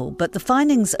example, but the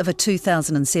findings of a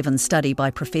 2007 study by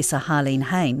Professor Harleen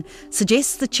Hain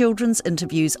suggests the children's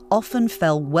interviews often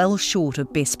fell well short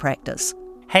of best practice.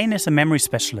 Hain is a memory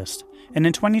specialist, and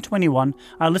in 2021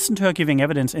 I listened to her giving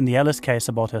evidence in the Ellis case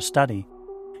about her study.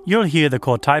 You'll hear the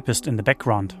court typist in the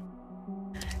background.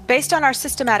 Based on our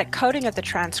systematic coding of the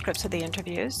transcripts of the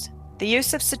interviews, the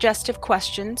use of suggestive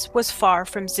questions was far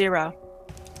from zero.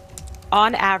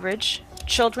 On average,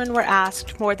 children were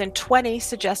asked more than 20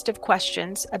 suggestive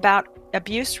questions about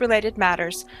abuse-related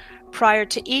matters prior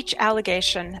to each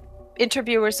allegation.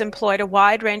 Interviewers employed a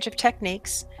wide range of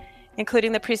techniques,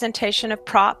 including the presentation of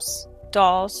props,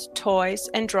 dolls, toys,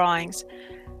 and drawings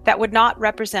that would not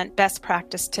represent best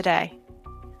practice today.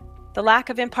 The lack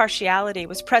of impartiality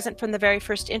was present from the very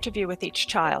first interview with each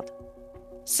child.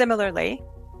 Similarly,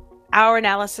 our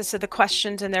analysis of the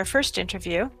questions in their first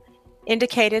interview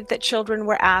indicated that children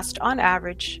were asked, on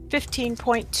average,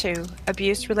 15.2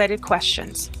 abuse-related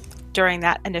questions during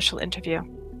that initial interview.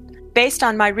 Based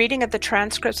on my reading of the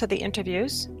transcripts of the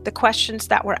interviews, the questions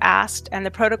that were asked and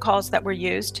the protocols that were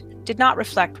used did not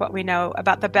reflect what we know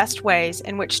about the best ways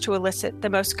in which to elicit the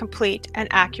most complete and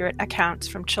accurate accounts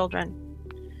from children.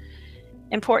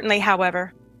 Importantly,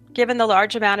 however, given the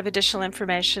large amount of additional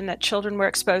information that children were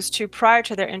exposed to prior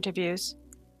to their interviews,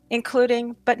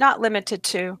 including, but not limited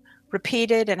to,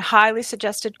 repeated and highly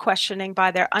suggested questioning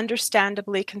by their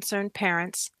understandably concerned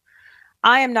parents,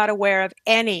 I am not aware of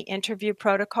any interview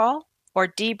protocol or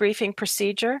debriefing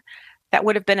procedure that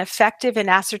would have been effective in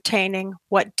ascertaining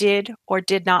what did or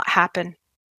did not happen.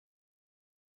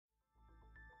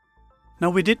 Now,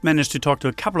 we did manage to talk to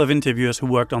a couple of interviewers who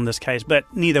worked on this case, but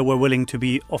neither were willing to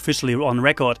be officially on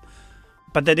record.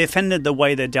 But they defended the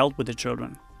way they dealt with the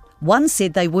children. One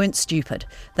said they weren't stupid.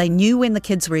 They knew when the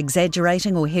kids were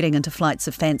exaggerating or heading into flights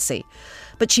of fancy.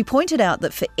 But she pointed out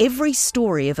that for every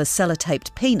story of a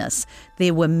sellotaped penis,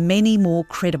 there were many more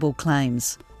credible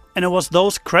claims. And it was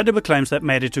those credible claims that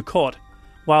made it to court,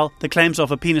 while the claims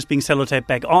of a penis being sellotaped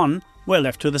back on were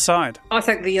left to the side. I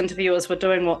think the interviewers were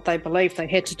doing what they believed they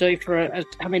had to do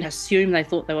assume they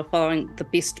thought they were following the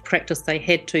best practice they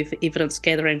had to for evidence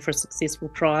gathering for a successful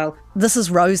trial. This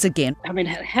is Rose again.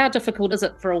 How difficult is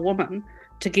it for a woman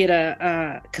to get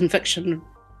a conviction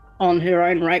on her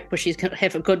own rape where she's going to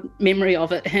have a good memory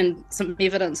of it and some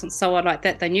evidence and so on like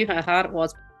that? They knew how hard it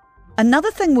was.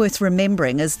 Another thing worth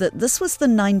remembering is that this was the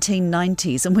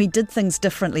 1990s and we did things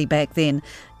differently back then,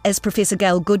 as Professor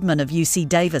Gail Goodman of UC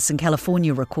Davis in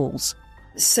California recalls.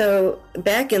 So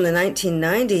back in the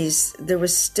 1990s, there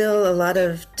was still a lot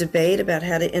of debate about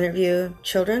how to interview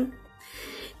children.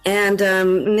 And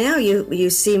now you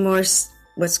see more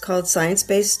what's called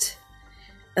science-based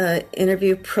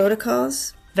interview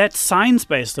protocols. That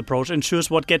science-based approach ensures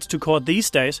what gets to court these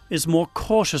days is more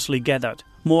cautiously gathered,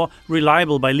 more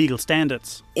reliable by legal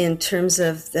standards. In terms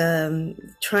of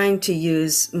trying to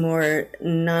use more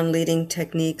non-leading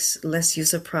techniques, less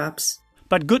use of props.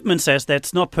 But Goodman says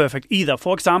that's not perfect either.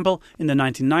 For example, in the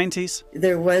 1990s,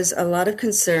 there was a lot of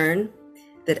concern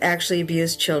that actually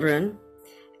abused children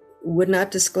would not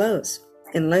disclose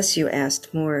unless you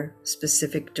asked more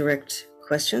specific, direct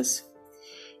questions.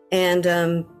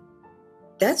 And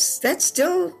that's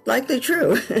still likely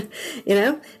true.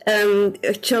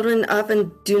 Children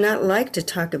often do not like to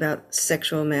talk about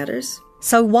sexual matters.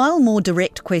 So while more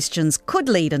direct questions could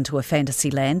lead into a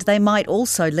fantasy land, they might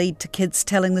also lead to kids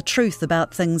telling the truth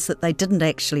about things that they didn't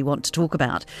actually want to talk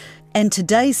about. And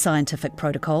today's scientific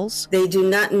protocols, they do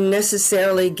not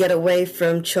necessarily get away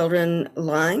from children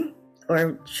lying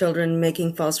or children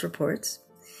making false reports.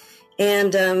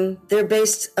 And they're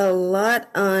based a lot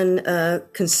on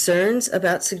concerns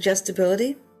about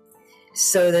suggestibility,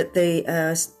 so that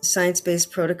the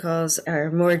science-based protocols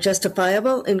are more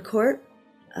justifiable in court,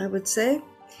 I would say.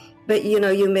 But,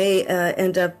 you may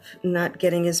end up not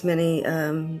getting as many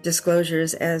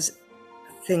disclosures as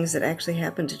things that actually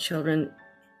happen to children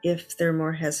if they're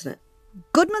more hesitant.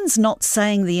 Goodman's not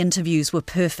saying the interviews were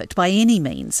perfect by any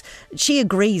means. She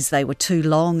agrees they were too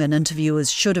long and interviewers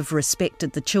should have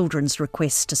respected the children's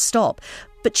requests to stop.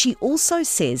 But she also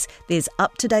says there's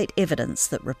up-to-date evidence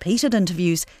that repeated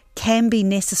interviews can be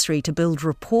necessary to build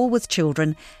rapport with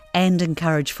children and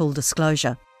encourage full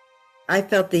disclosure. I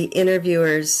felt the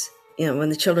interviewers, when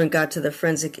the children got to the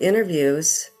forensic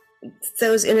interviews,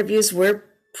 those interviews were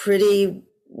pretty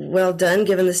well done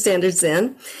given the standards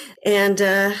then.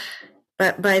 And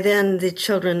but by then, the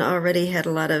children already had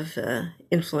a lot of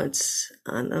influence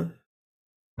on them.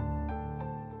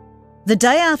 The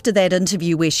day after that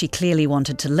interview where she clearly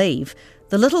wanted to leave,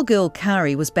 the little girl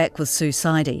Kari was back with Sue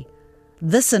Sidey.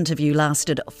 This interview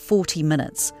lasted 40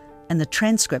 minutes and the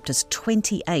transcript is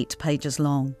 28 pages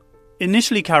long.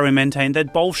 Initially, Kari maintained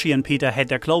that both she and Peter had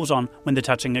their clothes on when the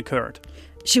touching occurred.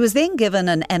 She was then given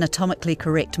an anatomically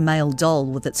correct male doll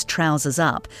with its trousers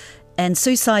up, and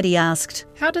Sue Sidey asked,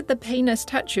 "How did the penis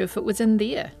touch you if it was in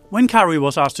there?" When Kari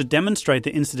was asked to demonstrate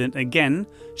the incident again,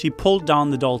 she pulled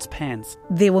down the doll's pants.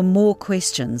 There were more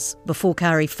questions before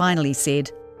Kari finally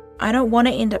said, "I don't want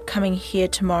to end up coming here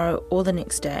tomorrow or the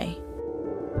next day."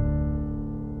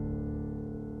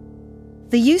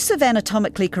 The use of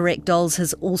anatomically correct dolls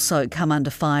has also come under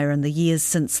fire in the years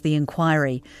since the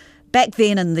inquiry. Back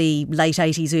then in the late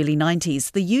 80s, early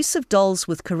 90s, the use of dolls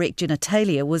with correct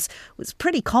genitalia was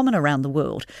pretty common around the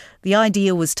world. The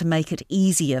idea was to make it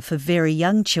easier for very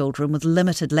young children with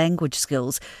limited language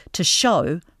skills to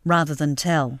show rather than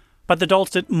tell. But the dolls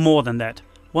did more than that.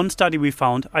 One study we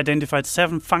found identified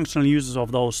 7 functional uses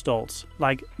of those dolls.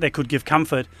 Like they could give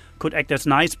comfort, could act as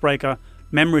an icebreaker,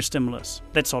 memory stimulus,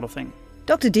 that sort of thing.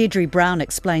 Dr. Deirdre Brown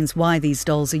explains why these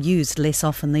dolls are used less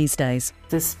often these days.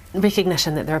 There's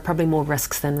recognition that there are probably more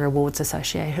risks than rewards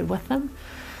associated with them.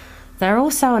 They're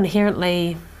also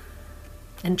inherently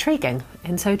intriguing,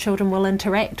 and so children will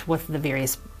interact with the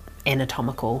various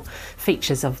anatomical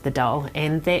features of the doll,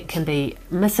 and that can be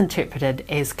misinterpreted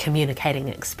as communicating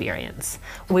experience.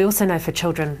 We also know for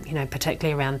children,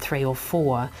 particularly around 3 or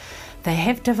 4, they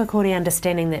have difficulty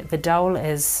understanding that the doll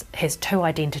has 2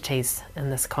 identities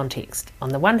in this context. On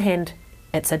the one hand,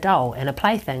 it's a doll and a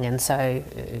plaything, and so,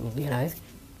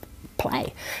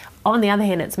 play. On the other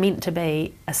hand, it's meant to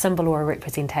be a symbol or a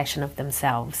representation of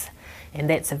themselves, and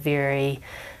that's a very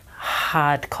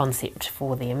hard concept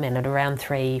for them, and at around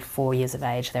 3-4 years of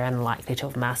age, they're unlikely to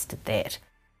have mastered that.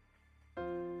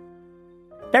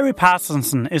 Barry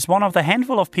Parsonson is one of the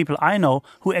handful of people I know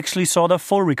who actually saw the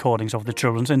full recordings of the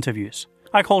children's interviews.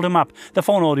 I called him up. The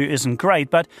phone audio isn't great,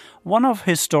 but one of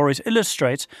his stories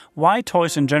illustrates why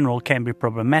toys in general can be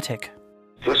problematic.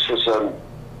 This was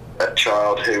a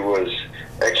child who was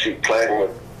actually playing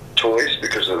with toys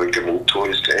because they were given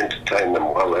toys to entertain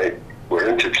them while they were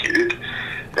interviewed,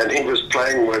 and he was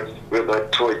playing with a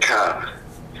toy car.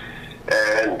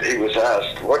 And he was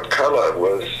asked what colour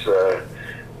was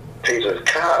Peter's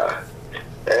car,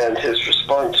 and his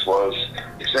response was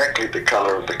exactly the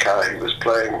colour of the car he was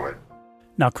playing with.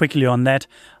 Now quickly on that,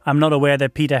 I'm not aware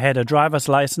that Peter had a driver's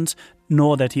license,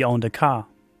 nor that he owned a car.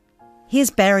 Here's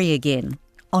Barry again.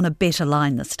 on a better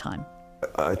line this time.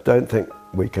 I don't think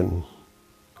we can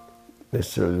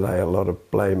necessarily lay a lot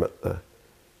of blame at the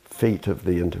feet of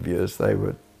the interviewers. They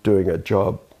were doing a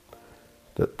job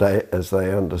that as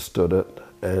they understood it,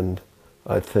 and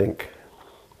I think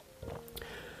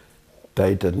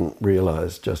they didn't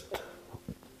realise just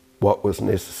what was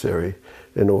necessary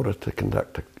in order to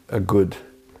conduct a good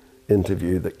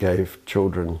interview that gave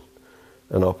children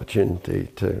an opportunity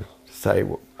to say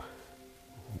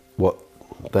what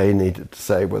they needed to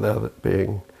say without it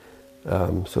being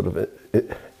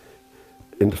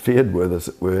interfered with, as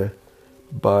it were,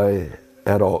 by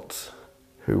adults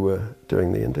who were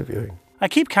doing the interviewing. I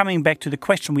keep coming back to the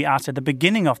question we asked at the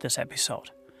beginning of this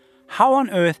episode. How on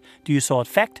earth do you sort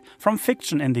fact from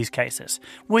fiction in these cases?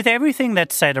 With everything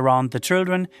that's said around the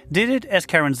children, did it, as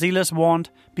Karen Zeelis warned,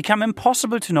 become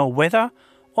impossible to know whether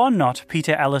or not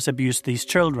Peter Ellis abused these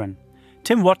children?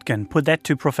 Tim Watkin put that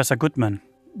to Professor Goodman.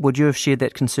 Would you have shared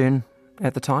that concern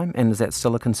at the time, and is that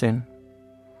still a concern?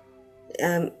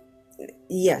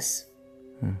 Yes.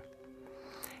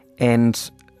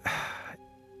 And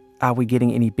are we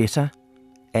getting any better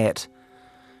at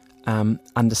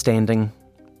understanding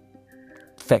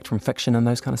fact from fiction in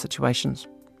those kind of situations?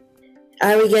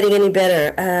 Are we getting any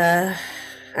better?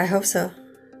 I hope so.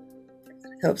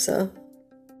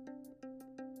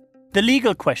 The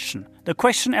legal question, the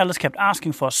question Ellis kept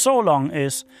asking for so long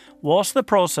is, was the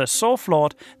process so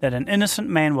flawed that an innocent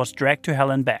man was dragged to hell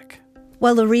and back?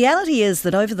 Well, the reality is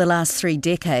that over the last 3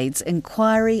 decades,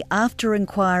 inquiry after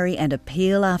inquiry and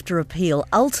appeal after appeal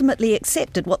ultimately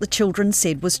accepted what the children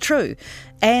said was true,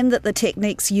 and that the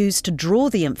techniques used to draw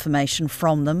the information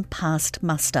from them passed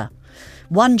muster.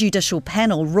 One judicial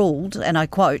panel ruled, and I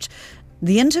quote,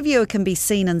 "The interviewer can be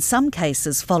seen in some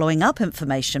cases following up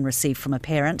information received from a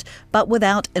parent, but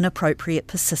without inappropriate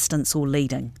persistence or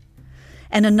leading."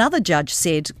 And another judge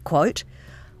said, quote,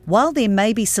 "While there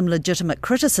may be some legitimate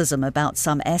criticism about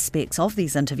some aspects of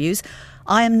these interviews,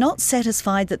 I am not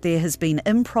satisfied that there has been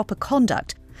improper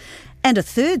conduct." And a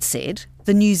third said,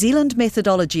 "The New Zealand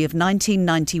methodology of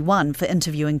 1991 for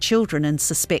interviewing children in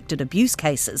suspected abuse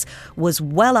cases was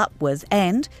well up with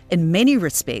and, in many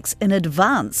respects, in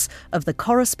advance of the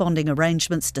corresponding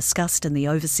arrangements discussed in the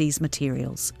overseas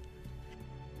materials."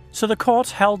 So the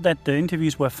courts held that the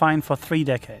interviews were fine for 3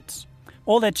 decades.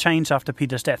 All that changed after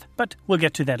Peter's death, but we'll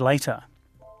get to that later.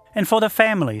 And for the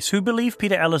families who believe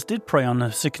Peter Ellis did prey on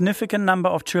a significant number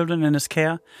of children in his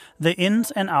care, the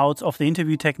ins and outs of the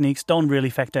interview techniques don't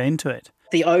really factor into it.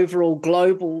 The overall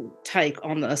global take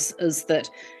on this is that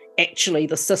actually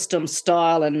the system,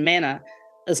 style and manner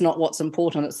is not what's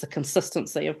important, it's the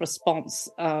consistency of response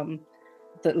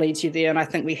that leads you there, and I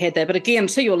think we had that. But again,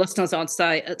 to your listeners, I'd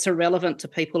say it's irrelevant to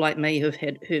people like me who've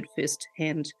heard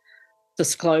first-hand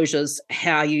disclosures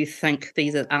how you think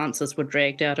these answers were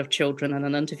dragged out of children in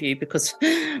an interview, because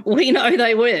we know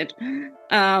they weren't.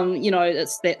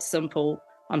 It's that simple.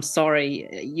 I'm sorry,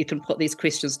 you can put these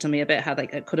questions to me about how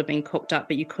it could have been cooked up,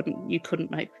 but you couldn't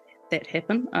make that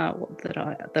happen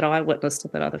that I witnessed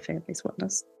and that other families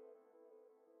witnessed.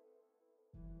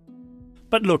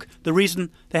 But look, the reason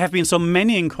there have been so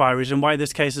many inquiries and why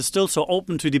this case is still so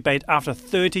open to debate after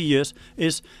 30 years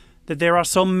is that there are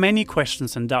so many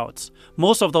questions and doubts.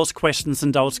 Most of those questions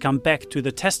and doubts come back to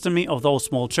the testimony of those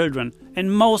small children.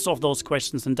 And most of those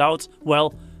questions and doubts,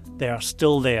 well, they are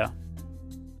still there.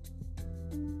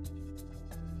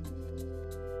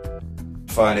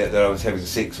 Find out that I was having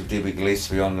sex with Debbie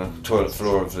Gillespie on the toilet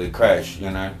floor of the crash,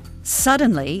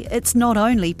 Suddenly, it's not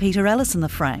only Peter Ellis in the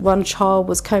frame. One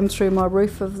child came through my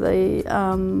roof of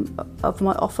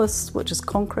my office, which is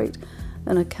concrete,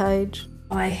 in a cage.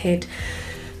 I had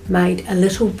made a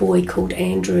little boy called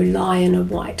Andrew lie in a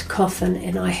white coffin,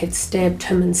 and I had stabbed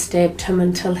him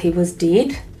until he was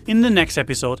dead. In the next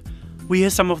episode, we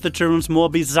hear some of the children's more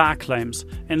bizarre claims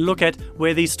and look at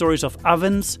where these stories of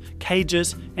ovens,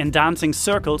 cages and dancing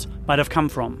circles might have come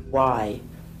from. Why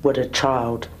would a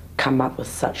child come up with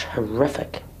such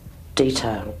horrific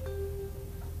detail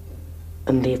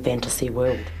in their fantasy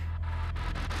world?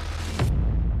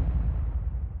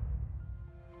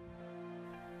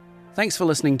 Thanks for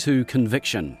listening to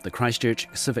Conviction, the Christchurch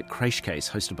Civic Crash Case,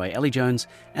 hosted by Ellie Jones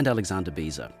and Alexander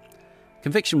Beezer.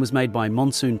 Conviction was made by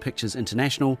Monsoon Pictures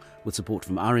International with support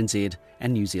from RNZ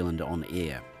and New Zealand On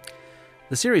Air.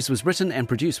 The series was written and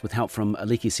produced with help from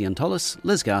Aliki Siantolis,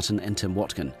 Liz Garton and Tim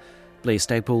Watkin. Blair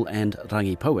Staple and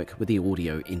Rangi Powick were the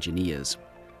audio engineers.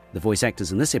 The voice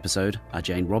actors in this episode are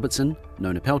Jane Robertson,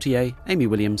 Nona Peltier, Amy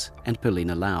Williams and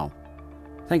Perlina Lau.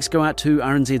 Thanks go out to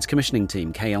RNZ's commissioning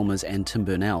team, Kay Elmers and Tim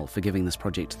Burnell, for giving this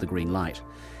project the green light,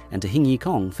 and to Hing Yi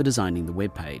Kong for designing the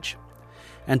webpage.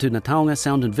 and to Nataonga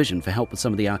Sound and Vision for help with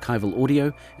some of the archival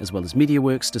audio, as well as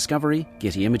MediaWorks, Discovery,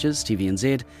 Getty Images,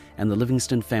 TVNZ, and the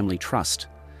Livingston Family Trust.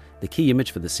 The key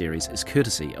image for the series is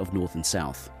courtesy of North and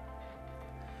South.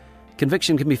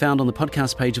 Conviction can be found on the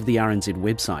podcast page of the RNZ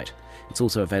website. It's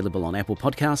also available on Apple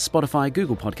Podcasts, Spotify,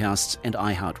 Google Podcasts, and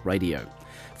iHeartRadio.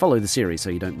 Follow the series so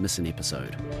you don't miss an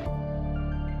episode.